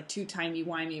it gets, like, too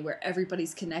timey-wimey, where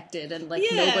everybody's connected and, like,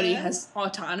 nobody has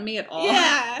autonomy at all.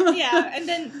 Yeah. And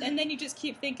then you just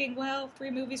keep thinking, well,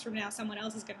 3 movies from now, someone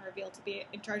else is going to reveal to be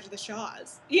in charge of the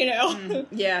Shaws, you know?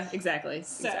 Yeah, exactly.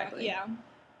 So, yeah.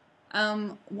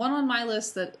 One on my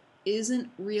list that isn't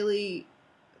really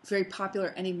very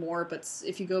popular anymore, but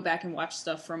if you go back and watch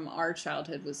stuff from our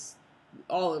childhood, was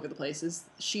all over the place, is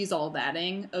She's All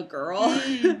Thatting a girl.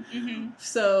 Mm-hmm.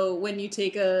 So when you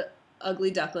take a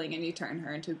ugly duckling and you turn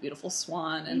her into a beautiful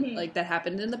swan, and like that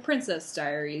happened in the Princess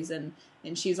Diaries and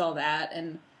She's All That,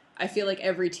 and I feel like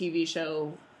every TV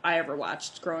show I ever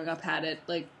watched growing up had it.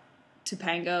 Like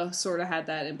Topanga sort of had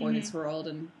that in Boy Meets World,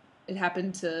 and it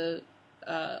happened to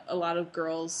a lot of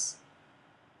girls,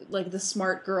 like the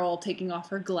smart girl taking off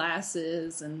her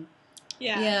glasses, and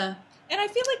yeah. And I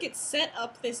feel like it set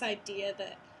up this idea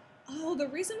that, oh, the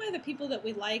reason why the people that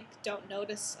we like don't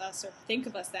notice us or think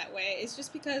of us that way is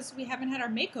just because we haven't had our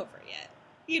makeover yet,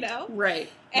 you know? Right.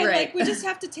 And right. like we just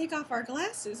have to take off our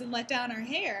glasses and let down our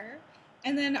hair,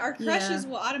 and then our crushes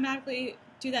will automatically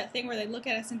do that thing where they look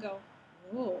at us and go,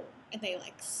 whoa, and they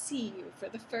like see you for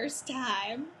the first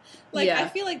time. Like I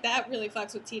feel like that really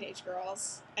fucks with teenage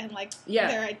girls and like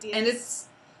their ideas. And it's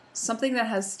something that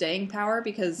has staying power,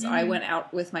 because I went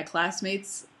out with my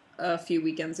classmates a few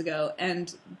weekends ago,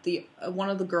 and one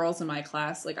of the girls in my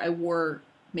class, like I wore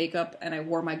makeup and I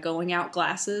wore my going out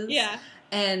glasses. Yeah.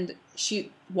 And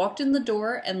she walked in the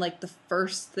door, and like the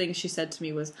first thing she said to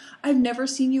me was, "I've never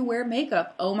seen you wear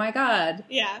makeup. Oh my God."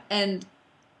 Yeah. And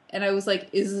I was like,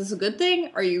 "Is this a good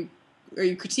thing? Are you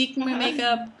critiquing my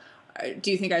makeup?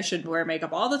 Do you think I should wear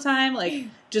makeup all the time?" Like,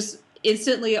 just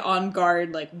instantly on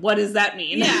guard, like, what does that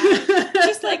mean? Yeah.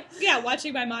 Just like,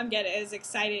 watching my mom get as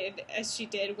excited as she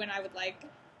did when I would like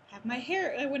have my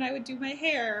hair, when I would do my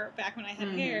hair back when I had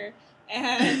hair.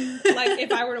 And like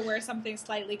if I were to wear something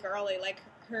slightly girly, like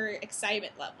her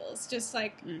excitement levels, just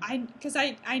like because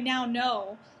I now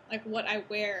know like what I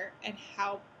wear and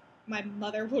how my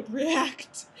mother would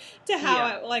react to how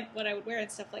I, like what I would wear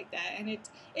and stuff like that. And it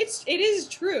is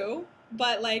true,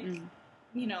 but like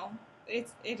you know, it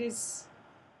is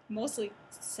mostly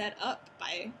set up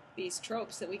by these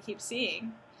tropes that we keep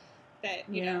seeing, that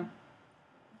you know,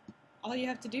 all you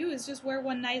have to do is just wear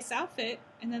one nice outfit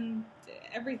and then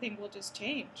everything will just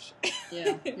change.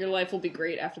 Yeah, your life will be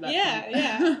great after that.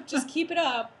 Yeah. Just keep it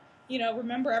up. You know,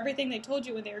 remember everything they told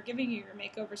you when they were giving you your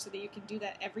makeover, so that you can do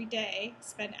that every day.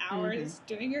 Spend hours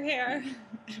doing your hair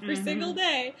every single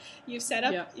day. You've set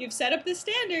up the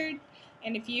standard,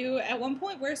 and if you at one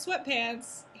point wear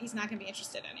sweatpants, he's not going to be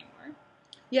interested anymore.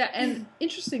 Yeah, and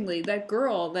interestingly, that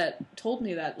girl that told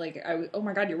me that, like, oh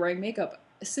my God, you're wearing makeup.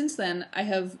 Since then, I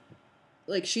have,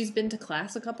 like, she's been to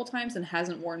class a couple times and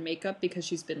hasn't worn makeup because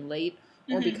she's been late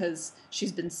or because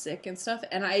she's been sick and stuff.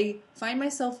 And I find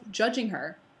myself judging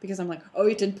her because I'm like, oh,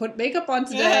 you didn't put makeup on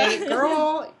today.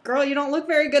 Girl, you don't look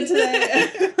very good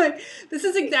today. Like, this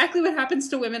is exactly what happens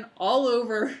to women all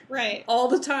over all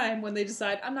the time when they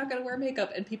decide, I'm not going to wear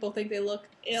makeup. And people think they look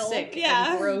sick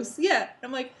and gross. Yeah.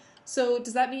 I'm like, so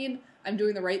does that mean I'm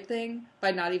doing the right thing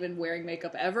by not even wearing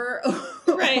makeup ever?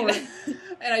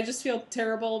 And I just feel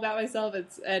terrible about myself.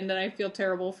 And then I feel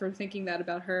terrible for thinking that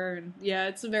about her. And yeah,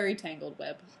 it's a very tangled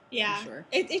web. Yeah. For sure.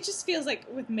 It just feels like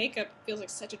with makeup, it feels like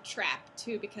such a trap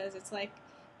too, because it's like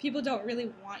people don't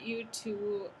really want you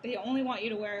to, they only want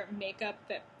you to wear makeup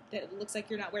that looks like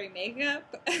you're not wearing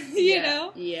makeup, you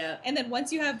know? Yeah. And then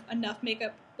once you have enough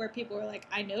makeup where people are like,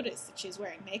 I noticed that she's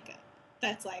wearing makeup,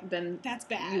 that's like, then that's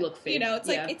bad. You look fake. You know, it's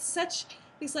like, it's such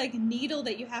this like needle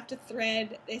that you have to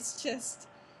thread. It's just,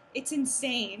 it's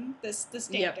insane, the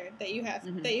standard that you have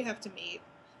to meet.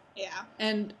 Yeah.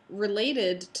 And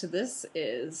related to this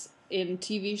is in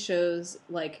TV shows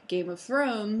like Game of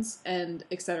Thrones and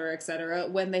et cetera,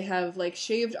 when they have like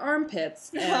shaved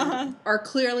armpits and are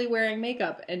clearly wearing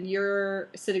makeup, and you're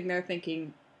sitting there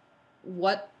thinking,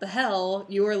 what the hell?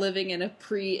 You are living in a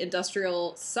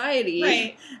pre-industrial society.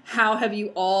 Right. How have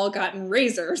you all gotten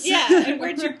razors? Yeah, and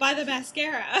where'd you buy the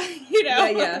mascara? You know?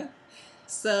 Yeah.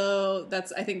 So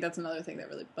I think that's another thing that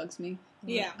really bugs me.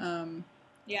 Yeah.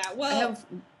 Yeah, well... I have...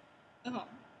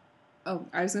 Oh,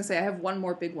 I was going to say, I have one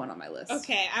more big one on my list.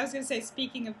 Okay, I was going to say,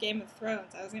 speaking of Game of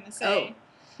Thrones, I was going to say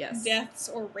deaths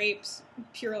or rapes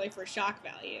purely for shock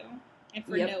value and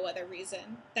for no other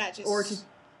reason. That just or to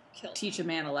killed teach me. a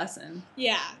man a lesson.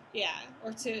 Yeah.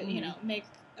 Or to, you know, make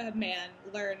a man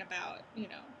learn about, you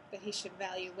know, that he should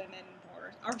value women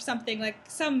or something, like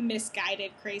some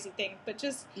misguided, crazy thing. But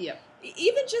just,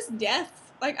 even just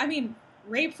death, like, I mean,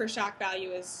 rape for shock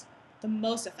value is the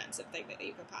most offensive thing that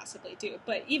you could possibly do.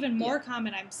 But even more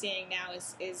common I'm seeing now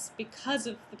is because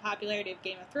of the popularity of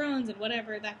Game of Thrones and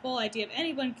whatever, that whole idea of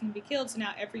anyone can be killed. So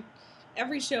now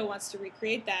every show wants to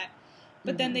recreate that.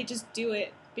 But then they just do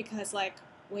it because, like,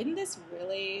 wouldn't this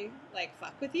really, like,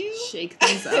 fuck with you? Shake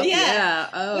things up. Yeah.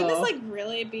 Oh. Wouldn't this, like,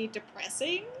 really be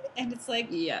depressing? And it's like,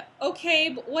 Yeah. okay,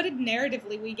 but what did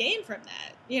narratively we gain from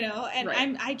that? You know, and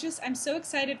Right. I'm so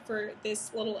excited for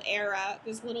this little era,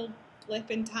 this little blip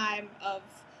in time of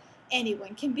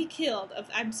anyone can be killed.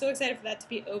 I'm so excited for that to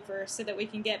be over so that we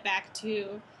can get back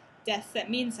to deaths that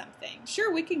mean something.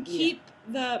 Sure, we can keep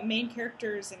the main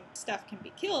characters and stuff can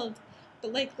be killed,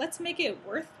 but like, let's make it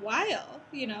worthwhile,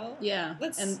 you know? Yeah.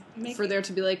 Let's make for there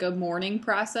to be like a mourning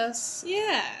process.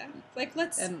 Yeah. Like,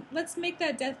 let's make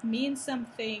that death mean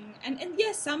something. And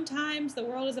yes, sometimes the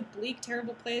world is a bleak,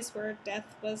 terrible place where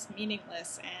death was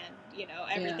meaningless and, you know,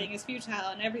 everything is futile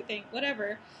and everything,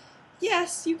 whatever.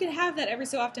 Yes, you can have that every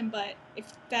so often, but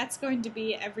if that's going to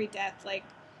be every death, like,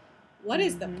 what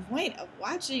is the point of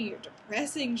watching your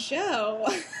depressing show?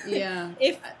 Yeah.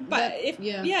 if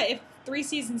 3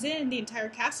 seasons in, the entire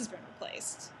cast has been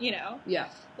replaced, you know? Yeah.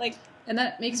 Like, and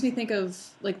that makes me think of,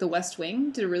 like, The West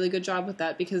Wing did a really good job with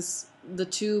that, because the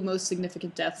 2 most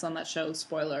significant deaths on that show,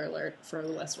 spoiler alert for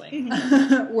The West Wing,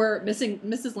 were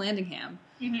Mrs. Landingham,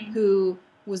 who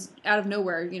was out of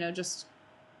nowhere, you know, just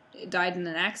died in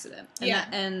an accident.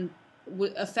 And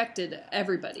affected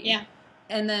everybody. Yeah.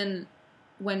 And then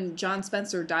when John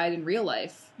Spencer died in real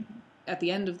life, at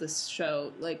the end of this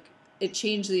show, like, it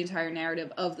changed the entire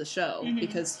narrative of the show,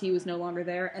 because he was no longer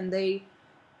there, and they,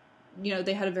 you know,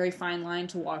 they had a very fine line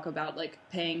to walk about, like,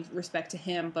 paying respect to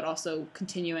him, but also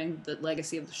continuing the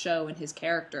legacy of the show and his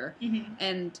character.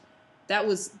 And that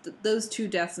was, those 2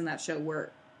 deaths in that show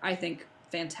were, I think,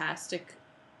 fantastic.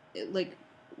 Like,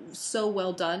 so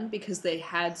well done, because they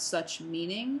had such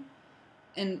meaning.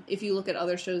 And if you look at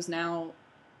other shows now,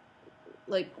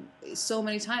 like, so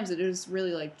many times it is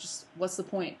really like, just what's the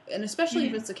point? And especially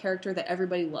if it's a character that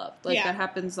everybody loved, like that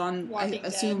happens on Walking I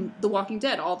assume Dead. The Walking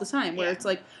Dead all the time, where it's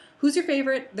like, who's your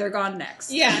favorite? They're gone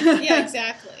next. Yeah,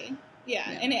 exactly.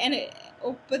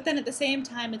 But then at the same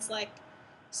time, it's like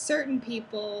certain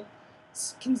people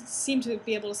can seem to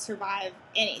be able to survive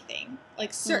anything,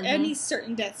 like any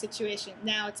certain death situation.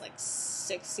 Now it's like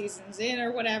 6 seasons in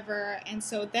or whatever, and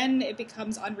so then it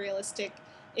becomes unrealistic.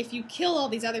 If you kill all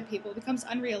these other people, it becomes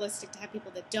unrealistic to have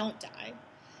people that don't die.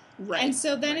 Right. And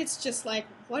so then it's just like,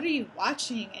 what are you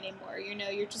watching anymore? You know,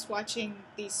 you're just watching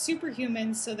these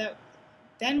superhumans so that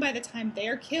then by the time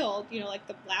they're killed, you know, like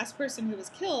the last person who was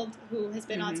killed, who has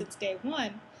been on since day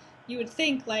one, you would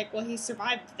think, like, well, he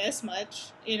survived this much,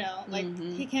 you know, like,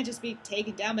 he can't just be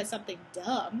taken down by something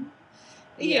dumb,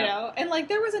 you know? And, like,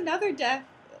 there was another death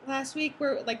last week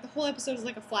where, like, the whole episode was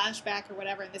like a flashback or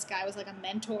whatever, and this guy was like a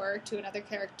mentor to another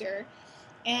character,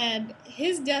 and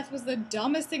his death was the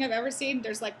dumbest thing I've ever seen.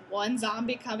 There's like one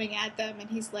zombie coming at them,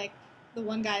 and he's like, the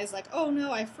one guy is like, oh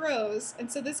no, I froze.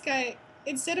 And so this guy,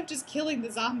 instead of just killing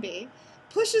the zombie,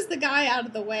 pushes the guy out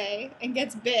of the way and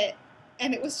gets bit.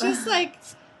 And it was just like,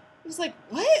 it was like,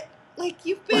 what? Like,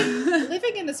 you've been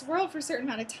living in this world for a certain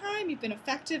amount of time, you've been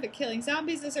effective at killing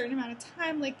zombies a certain amount of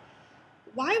time, like,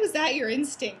 why was that your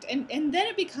instinct? And then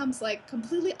it becomes, like,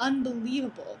 completely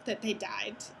unbelievable that they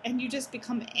died, and you just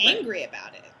become angry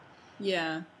about it.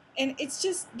 Yeah. And it's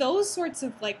just those sorts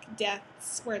of, like,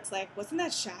 deaths where it's like, wasn't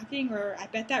that shocking? Or I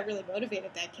bet that really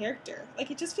motivated that character. Like,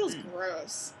 it just feels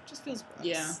gross. It just feels gross.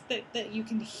 Yeah. That you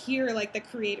can hear, like, the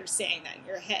creator saying that in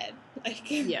your head. Like,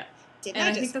 yeah. Didn't and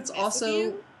I think just that's mess also with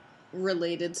you?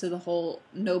 related to the whole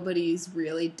nobody's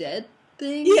really dead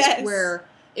thing. Yes. Where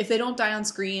if they don't die on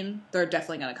screen, they're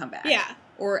definitely going to come back. Yeah.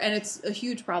 And it's a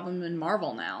huge problem in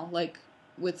Marvel now, like,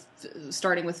 with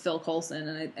starting with Phil Coulson,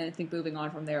 and I think moving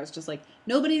on from there, it's just like,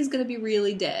 nobody's going to be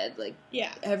really dead. Like,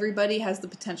 everybody has the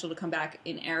potential to come back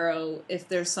in Arrow if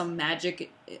there's some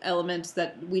magic element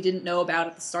that we didn't know about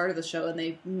at the start of the show, and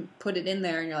they put it in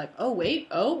there, and you're like, oh, wait,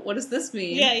 what does this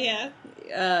mean?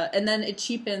 Yeah. And then it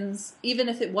cheapens, even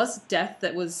if it was death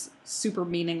that was super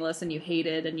meaningless and you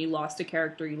hated and you lost a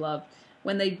character you loved,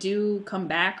 when they do come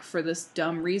back for this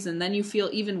dumb reason, then you feel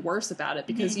even worse about it,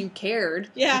 because you cared.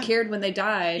 Yeah. You cared when they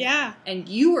died. Yeah. And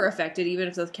you were affected, even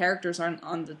if the characters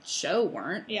on the show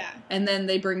weren't. Yeah. And then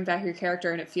they bring back your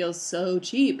character and it feels so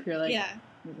cheap. You're like,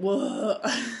 whoa.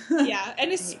 Yeah.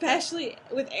 And especially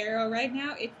with Arrow right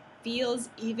now, it feels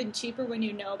even cheaper when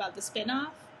you know about the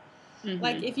spin-off.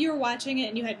 Like, if you were watching it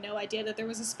and you had no idea that there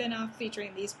was a spin-off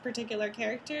featuring these particular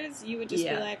characters, you would just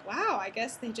be like, wow, I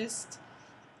guess they just,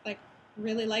 like,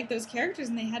 really like those characters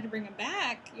and they had to bring them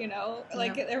back, you know?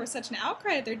 Like, there was such an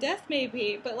outcry at their death,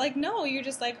 maybe. But, like, no, you're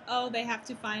just like, oh, they have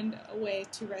to find a way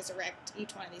to resurrect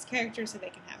each one of these characters so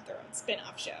they can have their own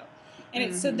spin-off show.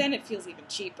 And so then it feels even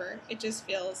cheaper. It just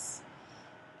feels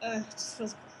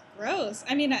gross.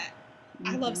 I mean,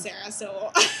 I love Sarah,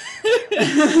 so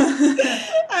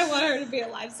I want her to be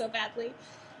alive so badly.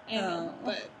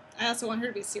 But I also want her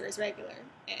to be series regular,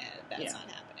 and that's not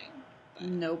happening.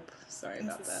 Nope. Sorry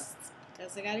about that.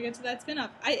 Because they got to get to that spinoff.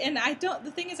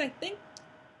 The thing is, I think,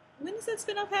 when is that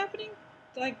spinoff happening?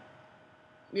 Like,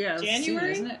 yeah,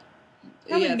 January, soon, isn't it?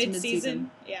 Probably yeah,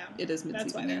 mid-season. Yeah, it is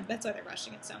mid-season. That's why they're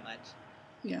rushing it so much.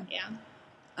 Yeah. Yeah.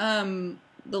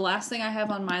 The last thing I have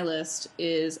on my list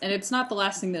is, and it's not the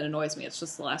last thing that annoys me, it's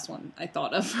just the last one I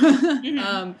thought of,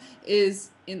 is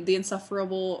in the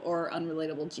insufferable or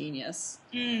unrelatable genius.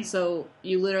 So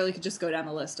you literally could just go down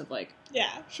the list of like,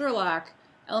 Sherlock,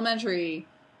 Elementary,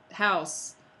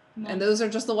 House, and those are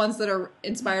just the ones that are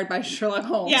inspired by Sherlock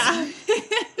Holmes. Yeah.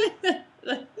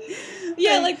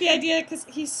 Yeah, like the idea, because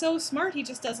he's so smart, he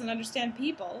just doesn't understand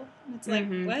people. It's like,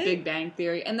 what? Big Bang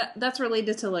Theory. And that's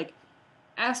related to, like,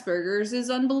 Asperger's is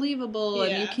unbelievable,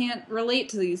 and you can't relate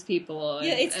to these people.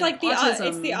 Yeah, it's and like autism.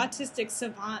 It's the autistic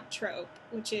savant trope,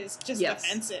 which is just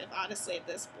offensive, honestly, at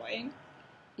this point.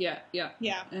 Yeah.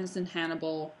 And it's in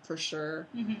Hannibal, for sure.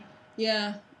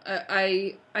 Yeah,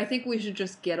 I think we should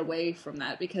just get away from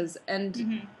that, because,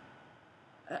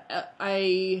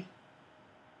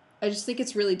 I just think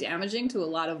it's really damaging to a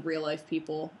lot of real-life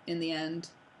people in the end.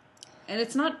 And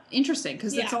it's not interesting,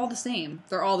 because it's all the same.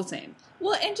 They're all the same.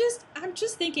 Well, and I'm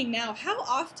just thinking now, how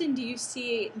often do you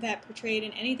see that portrayed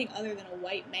in anything other than a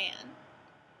white man?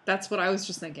 That's what I was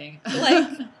just thinking.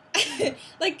 I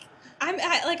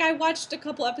watched a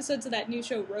couple episodes of that new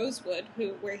show Rosewood,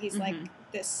 where he's like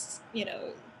this,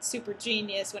 super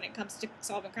genius when it comes to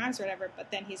solving crimes or whatever,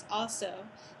 but then he's also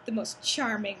the most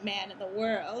charming man in the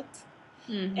world.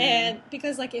 And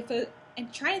because I'm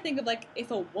trying to think of like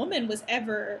if a woman was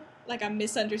ever like a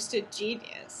misunderstood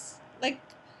genius, like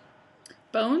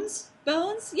Bones,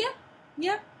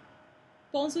 yeah,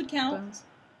 Bones would count. Bones.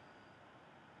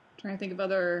 Trying to think of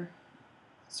other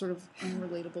sort of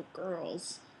unrelatable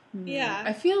girls. Yeah,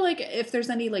 I feel like if there's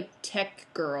any like tech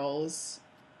girls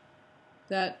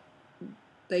that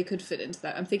they could fit into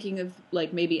that. I'm thinking of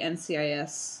like maybe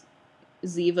NCIS.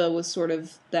 Ziva was sort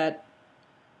of that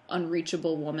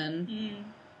unreachable woman.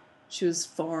 She was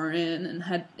foreign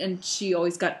and she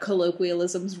always got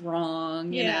colloquialisms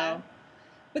wrong, you know.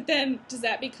 But then does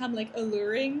that become like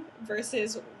alluring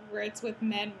versus where it's with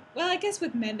men? Well, I guess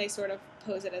with men they sort of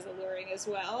pose it as alluring as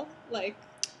well. Like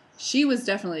she was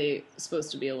definitely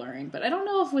supposed to be alluring, but I don't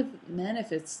know if with men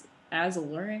if it's as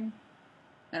alluring.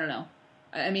 I don't know.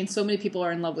 I mean, so many people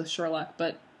are in love with Sherlock,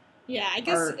 but yeah, I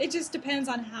guess it just depends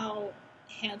on how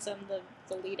handsome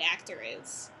the lead actor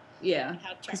is. Yeah,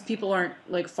 because people aren't,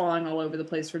 like, falling all over the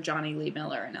place for Johnny Lee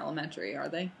Miller in Elementary, are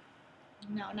they?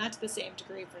 No, not to the same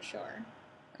degree, for sure.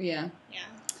 Yeah.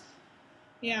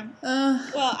 Yeah.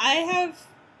 Well, I have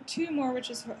two more, which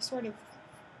is sort of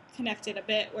connected a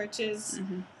bit, which is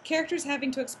characters having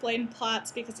to explain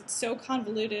plots because it's so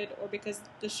convoluted or because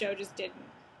the show just didn't,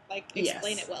 like,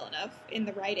 explain it well enough in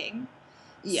the writing.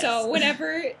 Yes. So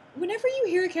whenever you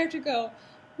hear a character go,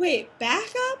 wait,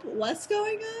 back up? What's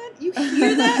going on? You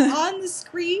hear that on the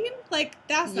screen? Like,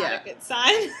 that's not a good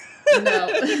sign. No.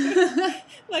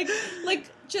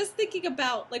 like just thinking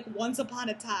about, like, Once Upon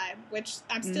a Time, which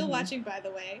I'm still watching, by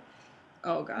the way.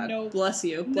 Oh, God. Bless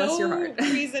you. Bless your heart. No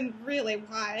reason, really,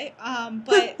 why.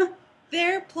 But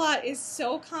their plot is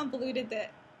so convoluted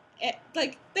that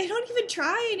they don't even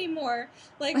try anymore.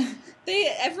 Like,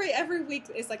 they, every week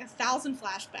is, like, 1,000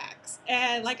 flashbacks.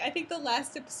 And, like, I think the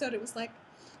last episode, it was, like,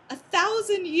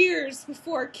 1,000 years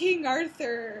before King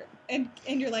Arthur, and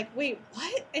you're like, wait,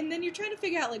 what? And then you're trying to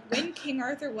figure out, like, when King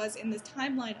Arthur was in the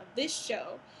timeline of this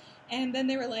show. And then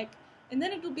they were like, and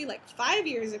then it'll be, like, 5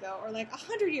 years ago, or, like,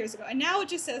 100 years ago. And now it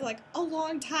just says, like, a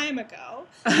long time ago.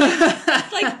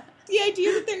 Like, the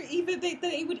idea that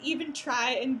they would even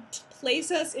try and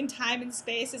place us in time and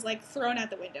space is, like, thrown out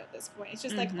the window at this point. It's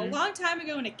just, like, a long time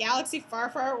ago in a galaxy far,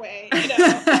 far away, you know.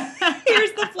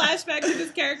 Here's the flashback to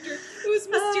this character who is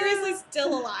mysteriously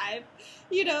still alive.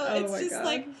 You know, it's just, God.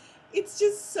 Like, it's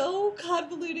just so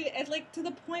convoluted and, like, to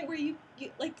the point where you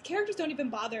like, the characters don't even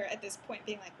bother at this point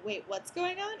being like, wait, what's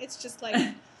going on? It's just, like,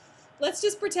 let's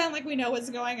just pretend like we know what's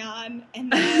going on,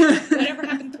 and then whatever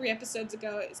happened 3 episodes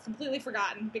ago is completely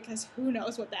forgotten because who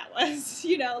knows what that was,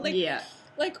 you know? Like,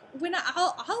 like, when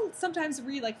I'll sometimes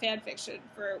read, like, fan fiction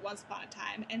for Once Upon a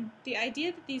Time, and the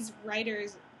idea that these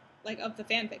writers, like, of the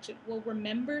fan fiction will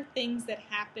remember things that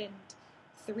happened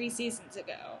 3 seasons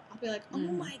ago. I'll be like, oh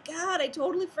my God, I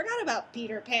totally forgot about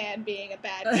Peter Pan being a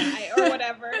bad guy or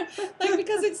whatever. Like,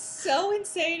 because it's so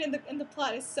insane and the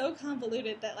plot is so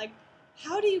convoluted that, like,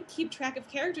 how do you keep track of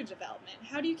character development?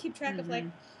 How do you keep track of, like,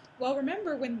 well,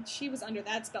 remember when she was under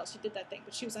that spell, she did that thing,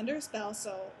 but she was under a spell,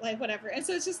 so, like, whatever. And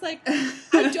so it's just, like,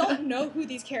 I don't know who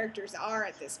these characters are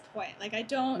at this point. Like, I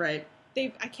don't... Right.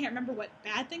 I can't remember what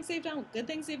bad things they've done, what good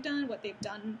things they've done, what they've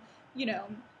done you know,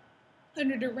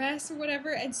 under duress or whatever.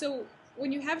 And so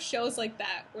when you have shows like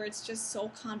that where it's just so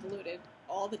convoluted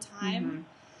all the time,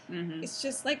 it's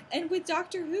just like, and with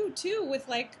Doctor Who too, with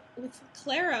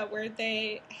Clara, where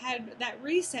they had that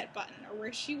reset button, or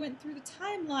where she went through the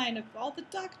timeline of all the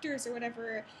doctors or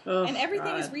whatever, and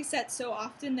everything is reset so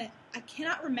often that I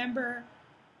cannot remember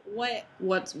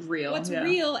what's real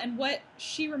and what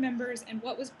she remembers and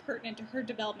what was pertinent to her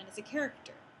development as a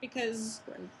character, because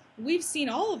we've seen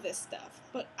all of this stuff,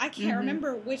 but I can't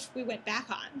remember which we went back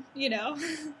on, you know?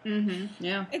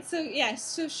 Yeah. And so, yeah,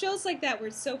 so shows like that where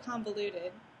it's so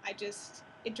convoluted,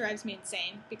 it drives me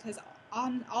insane, because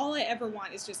all I ever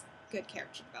want is just good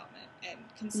character development and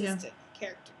consistent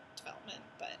character development,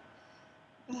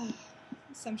 but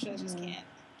some shows just can't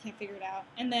figure it out.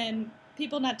 And then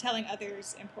people not telling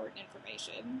others important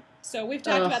information. So we've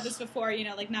talked about this before, you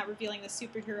know, like not revealing the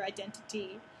superhero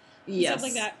identity, stuff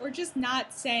like that, or just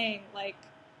not saying, like,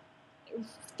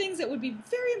 things that would be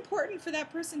very important for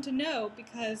that person to know,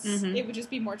 because it would just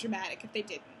be more dramatic if they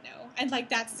didn't know. And, like,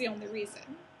 that's the only reason,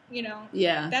 you know?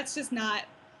 Yeah. That's just not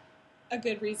a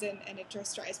good reason, and it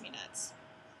just drives me nuts.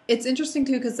 It's interesting,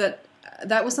 too, because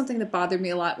that was something that bothered me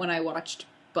a lot when I watched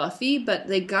Buffy, but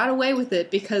they got away with it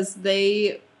because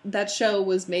that show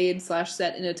was made /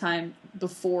 set in a time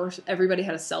before everybody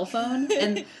had a cell phone.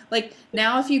 And, like,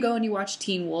 now if you go and you watch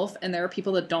Teen Wolf and there are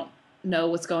people that don't know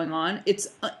what's going on, it's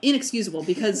inexcusable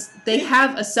because they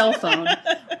have a cell phone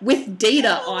with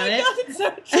data on it. God, it's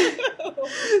so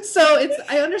true. So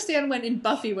I understand when in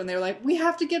Buffy, when they're like, we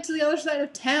have to get to the other side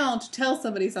of town to tell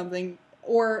somebody something.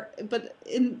 But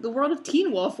in the world of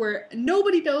Teen Wolf, where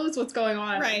nobody knows what's going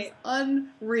on, right? It's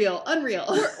unreal.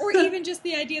 Or even just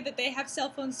the idea that they have cell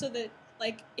phones so that,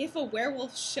 like, if a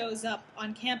werewolf shows up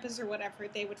on campus or whatever,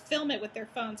 they would film it with their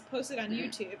phones, post it on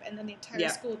YouTube, and then the entire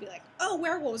school would be like, "Oh,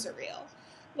 werewolves are real.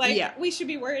 Like, we should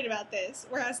be worried about this."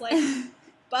 Whereas, like,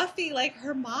 Buffy, like,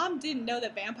 her mom didn't know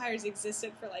that vampires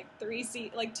existed for like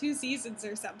 2 seasons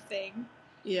or something.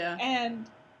 Yeah, and.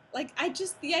 Like,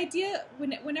 the idea,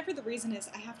 whenever the reason is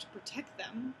I have to protect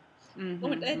them,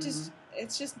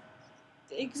 it's just,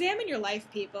 examine your life,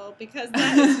 people, because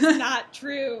that is not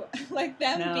true. Like,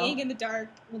 them being in the dark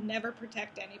will never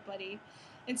protect anybody.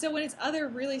 And so when it's other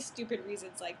really stupid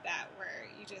reasons like that, where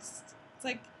it's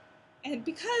like, and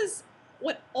because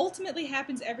what ultimately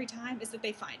happens every time is that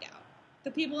they find out.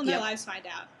 The people in their lives find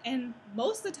out. And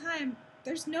most of the time,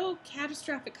 there's no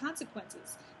catastrophic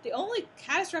consequences. The only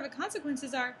catastrophic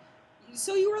consequences are,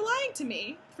 so you were lying to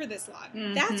me for this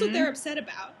long. That's what they're upset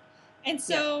about. And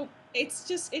so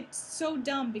it's so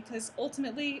dumb, because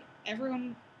ultimately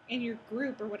everyone in your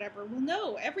group or whatever will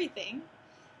know everything.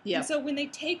 Yeah. And so when they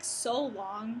take so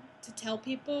long to tell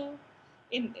people,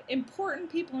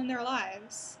 important people in their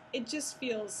lives, it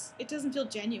doesn't feel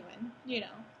genuine, you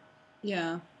know?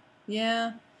 Yeah.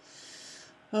 Yeah.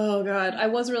 Oh, God. I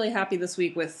was really happy this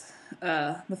week with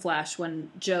The Flash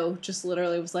when Joe just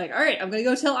literally was like, all right, I'm going to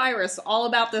go tell Iris all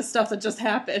about this stuff that just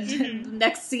happened. The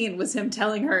next scene was him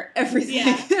telling her everything.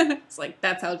 Yeah. It's like,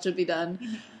 that's how it should be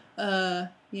done.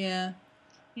 Yeah.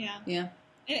 And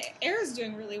Arrow's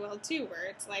doing really well, too, where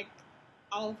it's like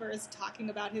Oliver is talking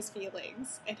about his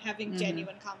feelings and having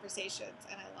genuine conversations,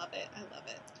 and I love it.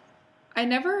 I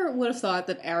never would have thought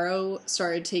that Arrow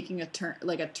started taking a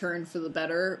turn for the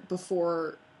better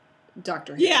before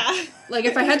Doctor Who. Yeah. Like,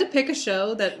 if I had to pick a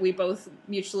show that we both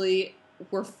mutually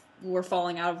were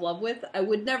falling out of love with, I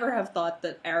would never have thought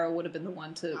that Arrow would have been the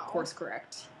one to course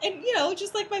correct. And, you know,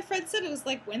 just like my friend said, it was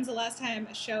like, when's the last time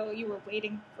a show you were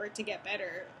waiting for it to get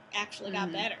better actually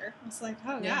got better? I was like,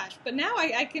 oh gosh. But now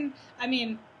I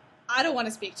don't want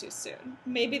to speak too soon.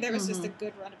 Maybe there was just a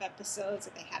good run of episodes,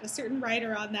 and they had a certain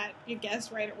writer on that, you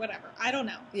guest writer, whatever. I don't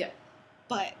know. Yeah.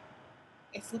 But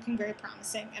it's looking very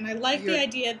promising. And I like the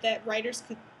idea that writers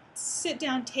could sit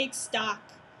down, take stock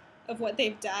of what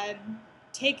they've done,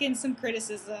 take in some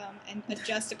criticism, and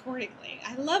adjust accordingly.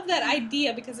 I love that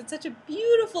idea because it's such a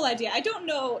beautiful idea. I don't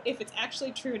know if it's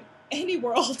actually true in any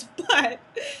world, but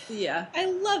yeah, I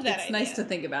love that idea. It's nice to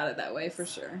think about it that way, for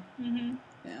sure.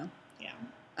 Yeah.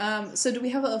 So do we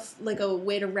have a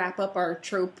way to wrap up our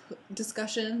trope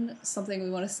discussion? Something we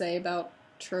want to say about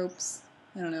tropes?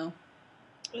 I don't know.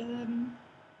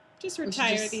 Just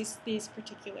retire these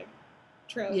particular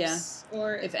tropes. Yeah.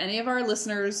 Or if any of our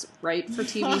listeners write for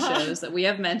TV shows that we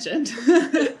have mentioned,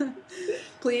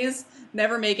 please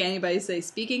never make anybody say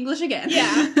speak English again.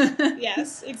 Yeah.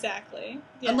 Yes, exactly.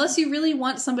 Yeah. Unless you really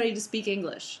want somebody to speak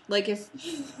English. Like if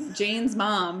Jane's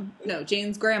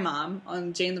grandmom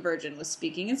on Jane the Virgin was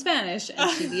speaking in Spanish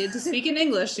and she needed to speak in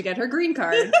English to get her green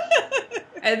card.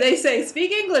 And they say,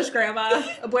 speak English, grandma,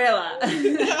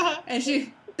 abuela. And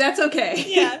That's okay.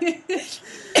 Yeah.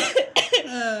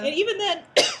 And even then,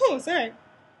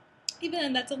 even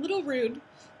then, that's a little rude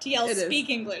to yell "speak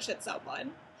English" at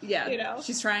someone. Yeah, you know,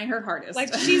 she's trying her hardest.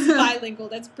 Like, she's bilingual.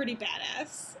 That's pretty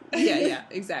badass. Yeah,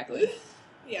 exactly.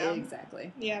 Yeah,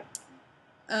 exactly. Yeah.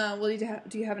 Well,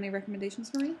 do you have any recommendations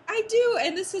for me? I do,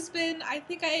 and this has been. I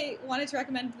think I wanted to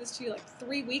recommend this to you like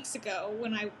 3 weeks ago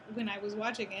when I was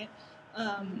watching it.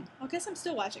 I guess I'm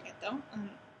still watching it though.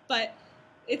 But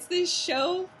it's this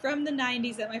show from the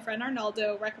 90s that my friend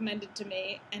Arnaldo recommended to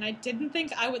me, and I didn't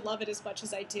think I would love it as much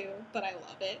as I do, but I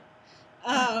love it.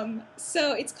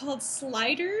 So it's called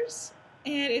Sliders,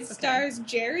 and it stars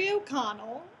Jerry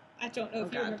O'Connell. I don't know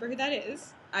if you remember who that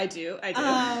is. I do.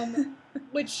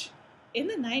 Which, in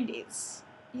the 90s,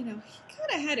 you know, he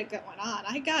kind of had it going on,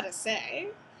 I gotta say.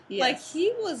 Yes. Like,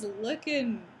 he was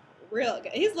looking real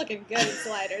good. He's looking good in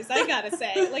Sliders, I gotta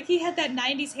say. Like, he had that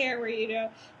 90s hair where, you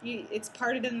know, it's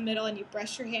parted in the middle and you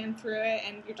brush your hand through it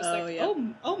and you're just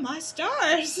oh my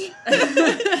stars. I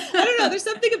don't know, there's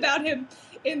something about him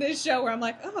in this show where I'm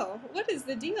like, oh, what is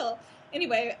the deal?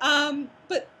 Anyway,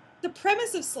 but the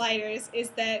premise of Sliders is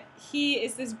that he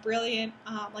is this brilliant,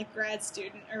 like, grad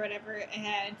student or whatever,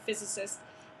 and physicist,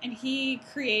 and he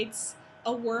creates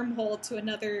a wormhole to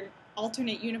another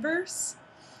alternate universe.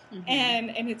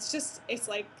 And it's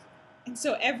like, and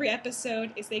so every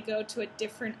episode is they go to a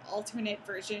different alternate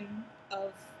version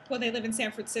of, well, they live in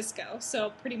San Francisco,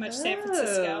 so pretty much San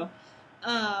Francisco.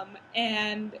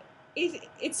 And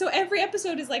it's so every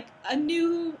episode is like a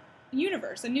new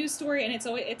universe, a new story, and it's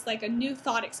like a new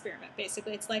thought experiment,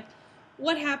 basically. It's like,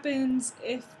 what happens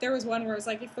if there was one where it was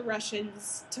like if the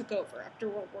Russians took over after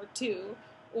World War II,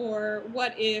 or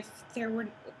what if there were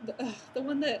the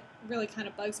one that really kind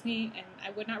of bugs me, and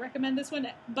I would not recommend this one,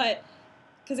 but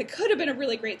because it could have been a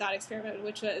really great thought experiment,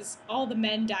 which was all the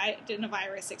men died in a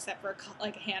virus except for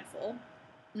like a handful,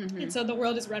 and so the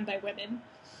world is run by women.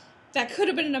 That could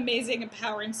have been an amazing,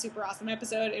 empowering, super awesome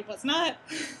episode. It was not.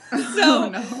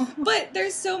 But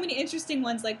there's so many interesting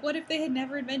ones. Like, what if they had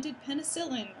never invented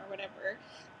penicillin or whatever?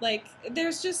 Like,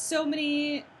 there's just so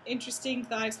many interesting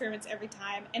thought experiments every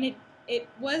time. And it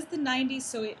was the 90s,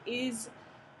 so it is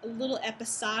a little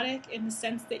episodic in the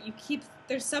sense that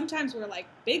there's sometimes where, like,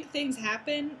 big things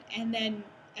happen, and then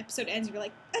episode ends, and you're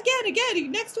like,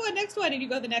 again, next one, and you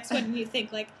go to the next one, and you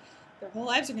think, like, their whole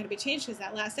lives are going to be changed because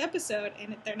that last episode,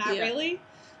 and they're not really,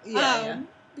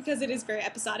 because it is very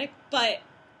episodic. But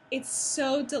it's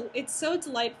so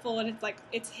delightful, and it's like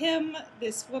it's him,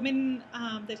 this woman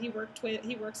that he works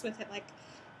with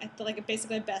at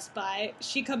basically Best Buy.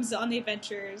 She comes on the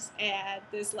adventures, and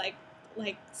this like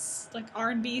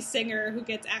R&B singer who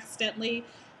gets accidentally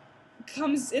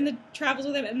travels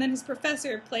with him, and then his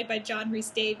professor, played by John Rhys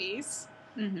Davies.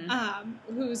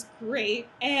 Who's great,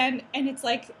 and it's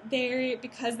like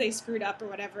because they screwed up or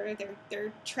whatever,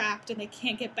 they're trapped and they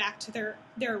can't get back to their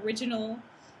original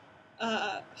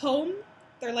home,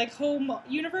 their like home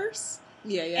universe.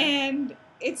 And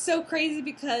it's so crazy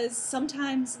because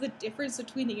sometimes the difference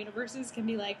between the universes can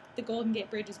be like the Golden Gate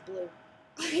Bridge is blue.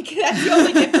 Like, that's the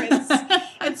only difference.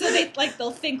 And so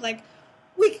they'll think like,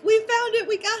 we found it,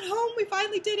 we got home, we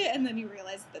finally did it, and then you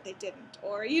realize that they didn't,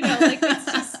 or you know, like, it's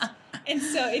just. And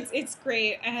so it's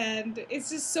great, and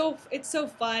it's just so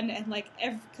fun, and like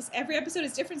because every episode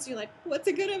is different, so you're like, what's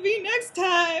it gonna be next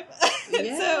time? And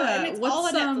it's all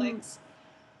on Netflix.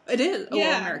 It is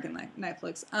American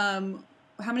Netflix.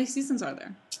 How many seasons are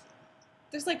there?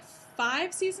 There's like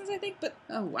 5 seasons, I think, but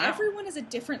everyone is a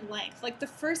different length. Like, the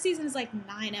first season is like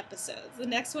 9 episodes. The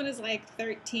next one is like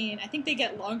 13. I think they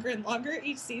get longer and longer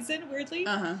each season, weirdly.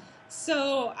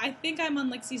 So I think I'm on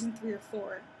like season 3 or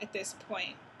 4 at this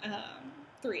point.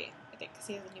 3, I think, because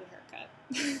he has a new haircut.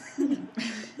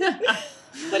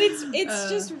 But it's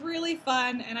just really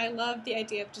fun, and I love the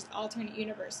idea of just alternate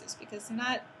universes, because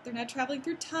they're not traveling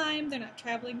through time, they're not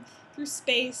traveling through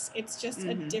space. It's just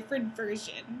a different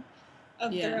version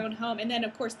of their own home, and then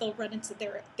of course they'll run into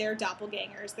their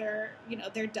doppelgangers, their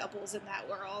doubles in that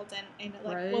world, and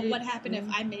like, well, what happened if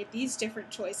I made these different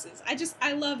choices?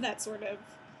 I love that sort of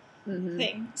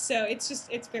thing. So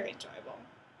it's very enjoyable.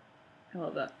 I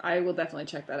love that. I will definitely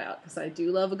check that out, because I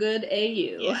do love a good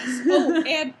AU. Yes. Oh,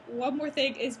 and one more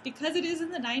thing is, because it is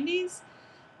in the 90s,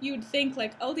 you would think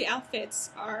like, oh, the outfits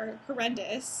are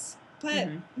horrendous. But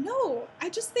no, I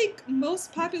just think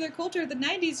most popular culture of the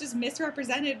 90s just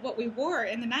misrepresented what we wore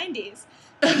in the 90s.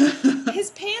 Like,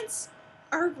 his pants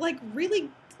are like really,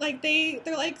 like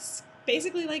they're like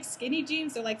basically like skinny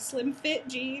jeans. They're like slim fit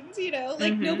jeans, you know?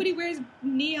 Like, nobody wears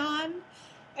neon.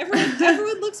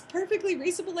 Everyone looks perfectly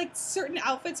reasonable. Like, certain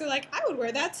outfits are like, I would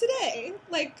wear that today.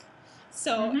 Like,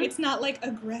 So it's not like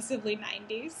aggressively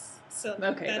 90s. So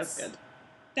Okay, that's good.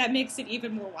 That makes it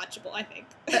even more watchable, I think.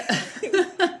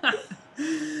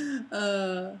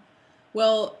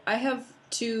 Well, I have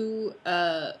two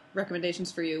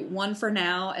recommendations for you. One for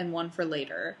now and one for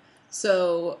later.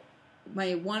 So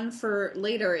my one for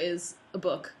later is a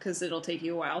book, because it'll take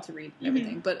you a while to read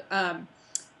everything. But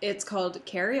it's called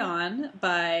Carry On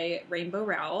by Rainbow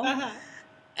Rowell.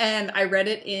 And I read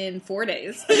it in 4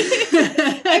 days.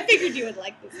 I figured you would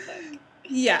like this book.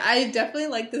 Yeah, I definitely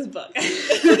like this book.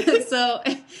 So,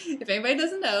 if anybody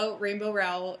doesn't know, Rainbow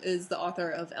Rowell is the author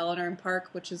of Eleanor and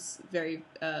Park, which is very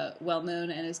well known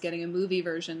and is getting a movie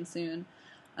version soon.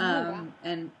 Wow.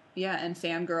 And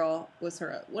Fangirl was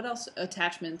her. What else?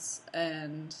 Attachments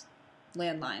and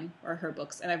Landline are her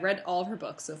books, and I've read all of her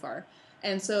books so far.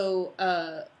 And so,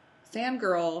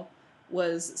 Fangirl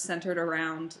was centered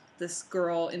around this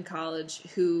girl in college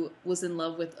who was in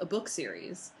love with a book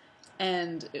series.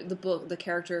 And the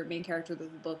main character of the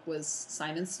book was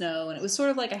Simon Snow, and it was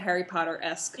sort of like a Harry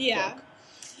Potter-esque book.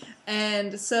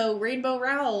 And so Rainbow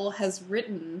Rowell has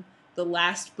written the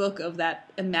last book of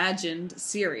that imagined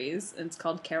series, and it's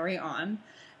called Carry On.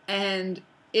 And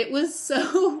it was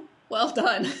so well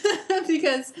done,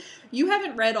 because you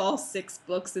haven't read all 6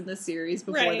 books in the series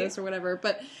before this or whatever,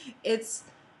 but it's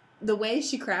the way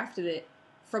she crafted it.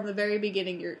 From the very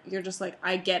beginning, you're just like,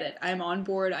 I get it. I'm on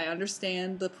board. I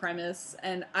understand the premise.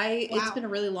 And it's been a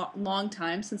really long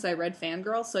time since I read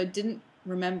Fangirl, so I didn't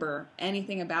remember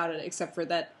anything about it except for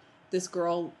that this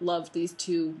girl loved these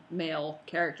 2 male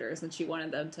characters and she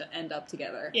wanted them to end up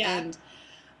together. Yeah. And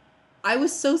I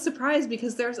was so surprised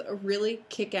because there's a really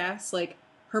kick-ass, like,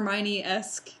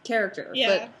 Hermione-esque character. Yeah.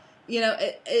 But, you know,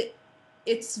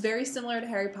 it's very similar to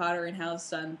Harry Potter and how it's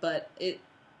done, but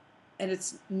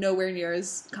it's nowhere near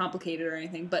as complicated or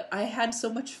anything. But I had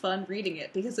so much fun reading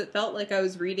it because it felt like I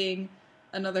was reading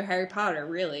another Harry Potter,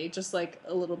 really, just like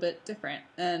a little bit different.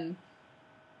 And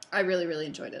I really, really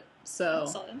enjoyed it. So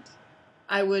excellent.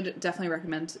 I would definitely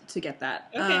recommend to get that.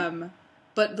 Okay.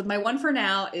 But my one for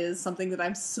now is something that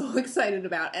I'm so excited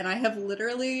about, and I have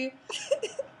literally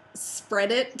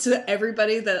spread it to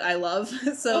everybody that I love.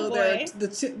 So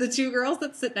the two girls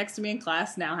that sit next to me in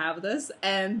class now have this,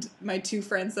 and my 2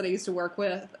 friends that I used to work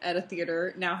with at a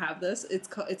theater now have this.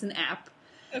 It's an app,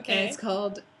 and it's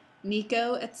called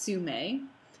Nico Etsume,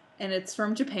 and it's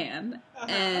from Japan,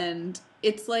 and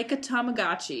it's like a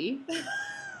Tamagotchi,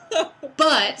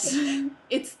 but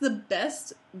it's the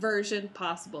best version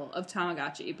possible of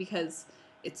Tamagotchi because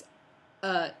it's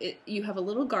you have a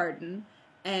little garden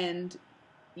and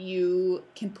you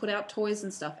can put out toys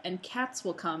and stuff, and cats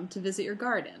will come to visit your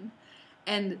garden.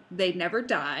 And they never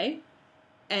die,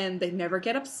 and they never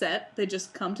get upset. They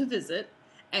just come to visit,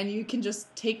 and you can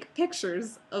just take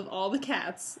pictures of all the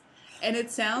cats. And it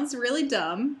sounds really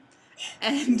dumb,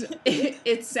 and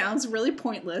it sounds really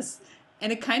pointless,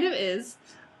 and it kind of is,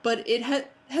 but it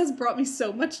has brought me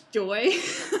so much joy.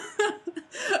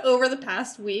 Over the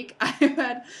past week, I've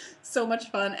had so much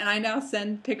fun, and I now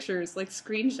send pictures, like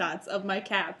screenshots of my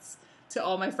cats to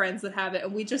all my friends that have it,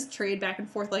 and we just trade back and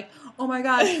forth like, oh my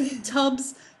god,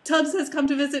 Tubbs has come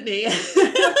to visit me.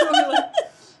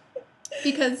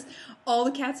 Because all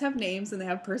the cats have names and they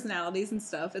have personalities and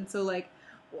stuff, and so like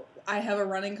I have a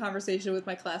running conversation with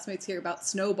my classmates here about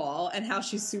Snowball and how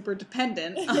she's super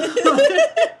dependent.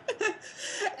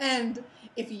 And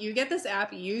if you get this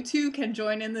app, you too can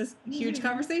join in this huge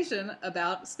conversation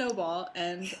about Snowball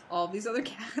and all these other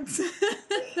cats.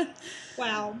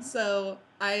 Wow. So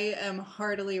I am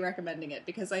heartily recommending it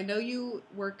because I know you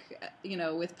work,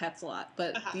 with pets a lot,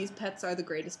 but these pets are the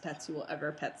greatest pets you will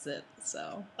ever pet sit.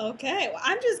 So okay, well,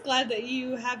 I'm just glad that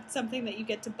you have something that you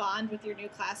get to bond with your new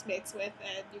classmates with,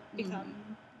 and you become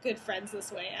good friends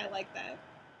this way. I like that.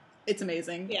 It's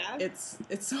amazing. Yeah. It's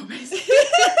so amazing.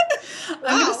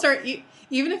 I'm going to start,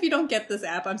 even if you don't get this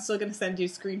app, I'm still going to send you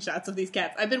screenshots of these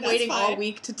cats. I've been waiting all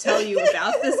week to tell you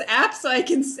about this app so I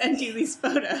can send you these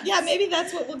photos. Yeah, maybe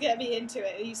that's what will get me into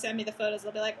it. You send me the photos,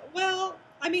 I'll be like, well,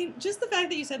 I mean, just the fact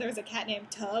that you said there was a cat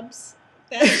named Tubbs,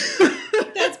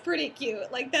 that's pretty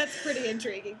cute. Like, that's pretty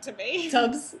intriguing to me.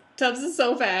 Tubbs is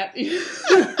so fat.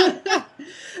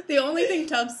 The only thing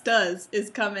Tubbs does is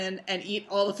come in and eat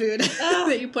all the food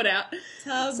that you put out.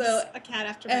 Tubbs, a cat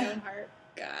after my own heart.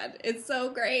 God, it's so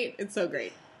great. It's so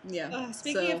great. Yeah.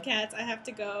 Speaking of cats, I have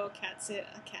to go cat sit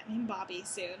a cat named Bobby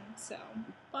soon. So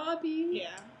Bobby. Yeah.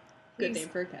 Good name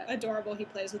for a cat. Adorable. He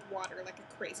plays with water like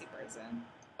a crazy person.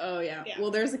 Oh yeah. Well,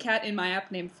 there's a cat in my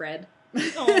app named Fred.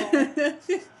 Oh.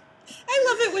 I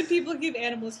love it when people give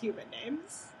animals human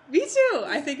names. Me too.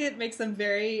 I think it makes them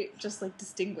very just like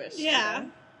distinguished. Yeah.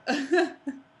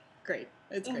 Great.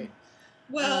 It's great.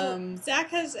 Well, Zach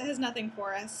has nothing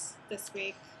for us this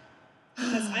week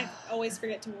because I always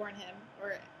forget to warn him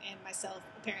and myself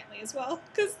apparently as well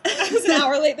because I was an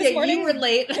hour late this morning. You were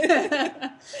late.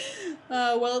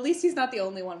 Well, at least he's not the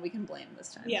only one we can blame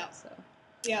this time. Yeah. So.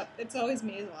 Yep, it's always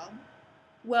me as well.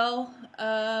 Well,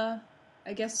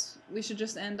 I guess we should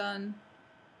just end on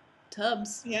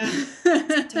Tubbs. Yeah,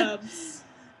 Tubbs.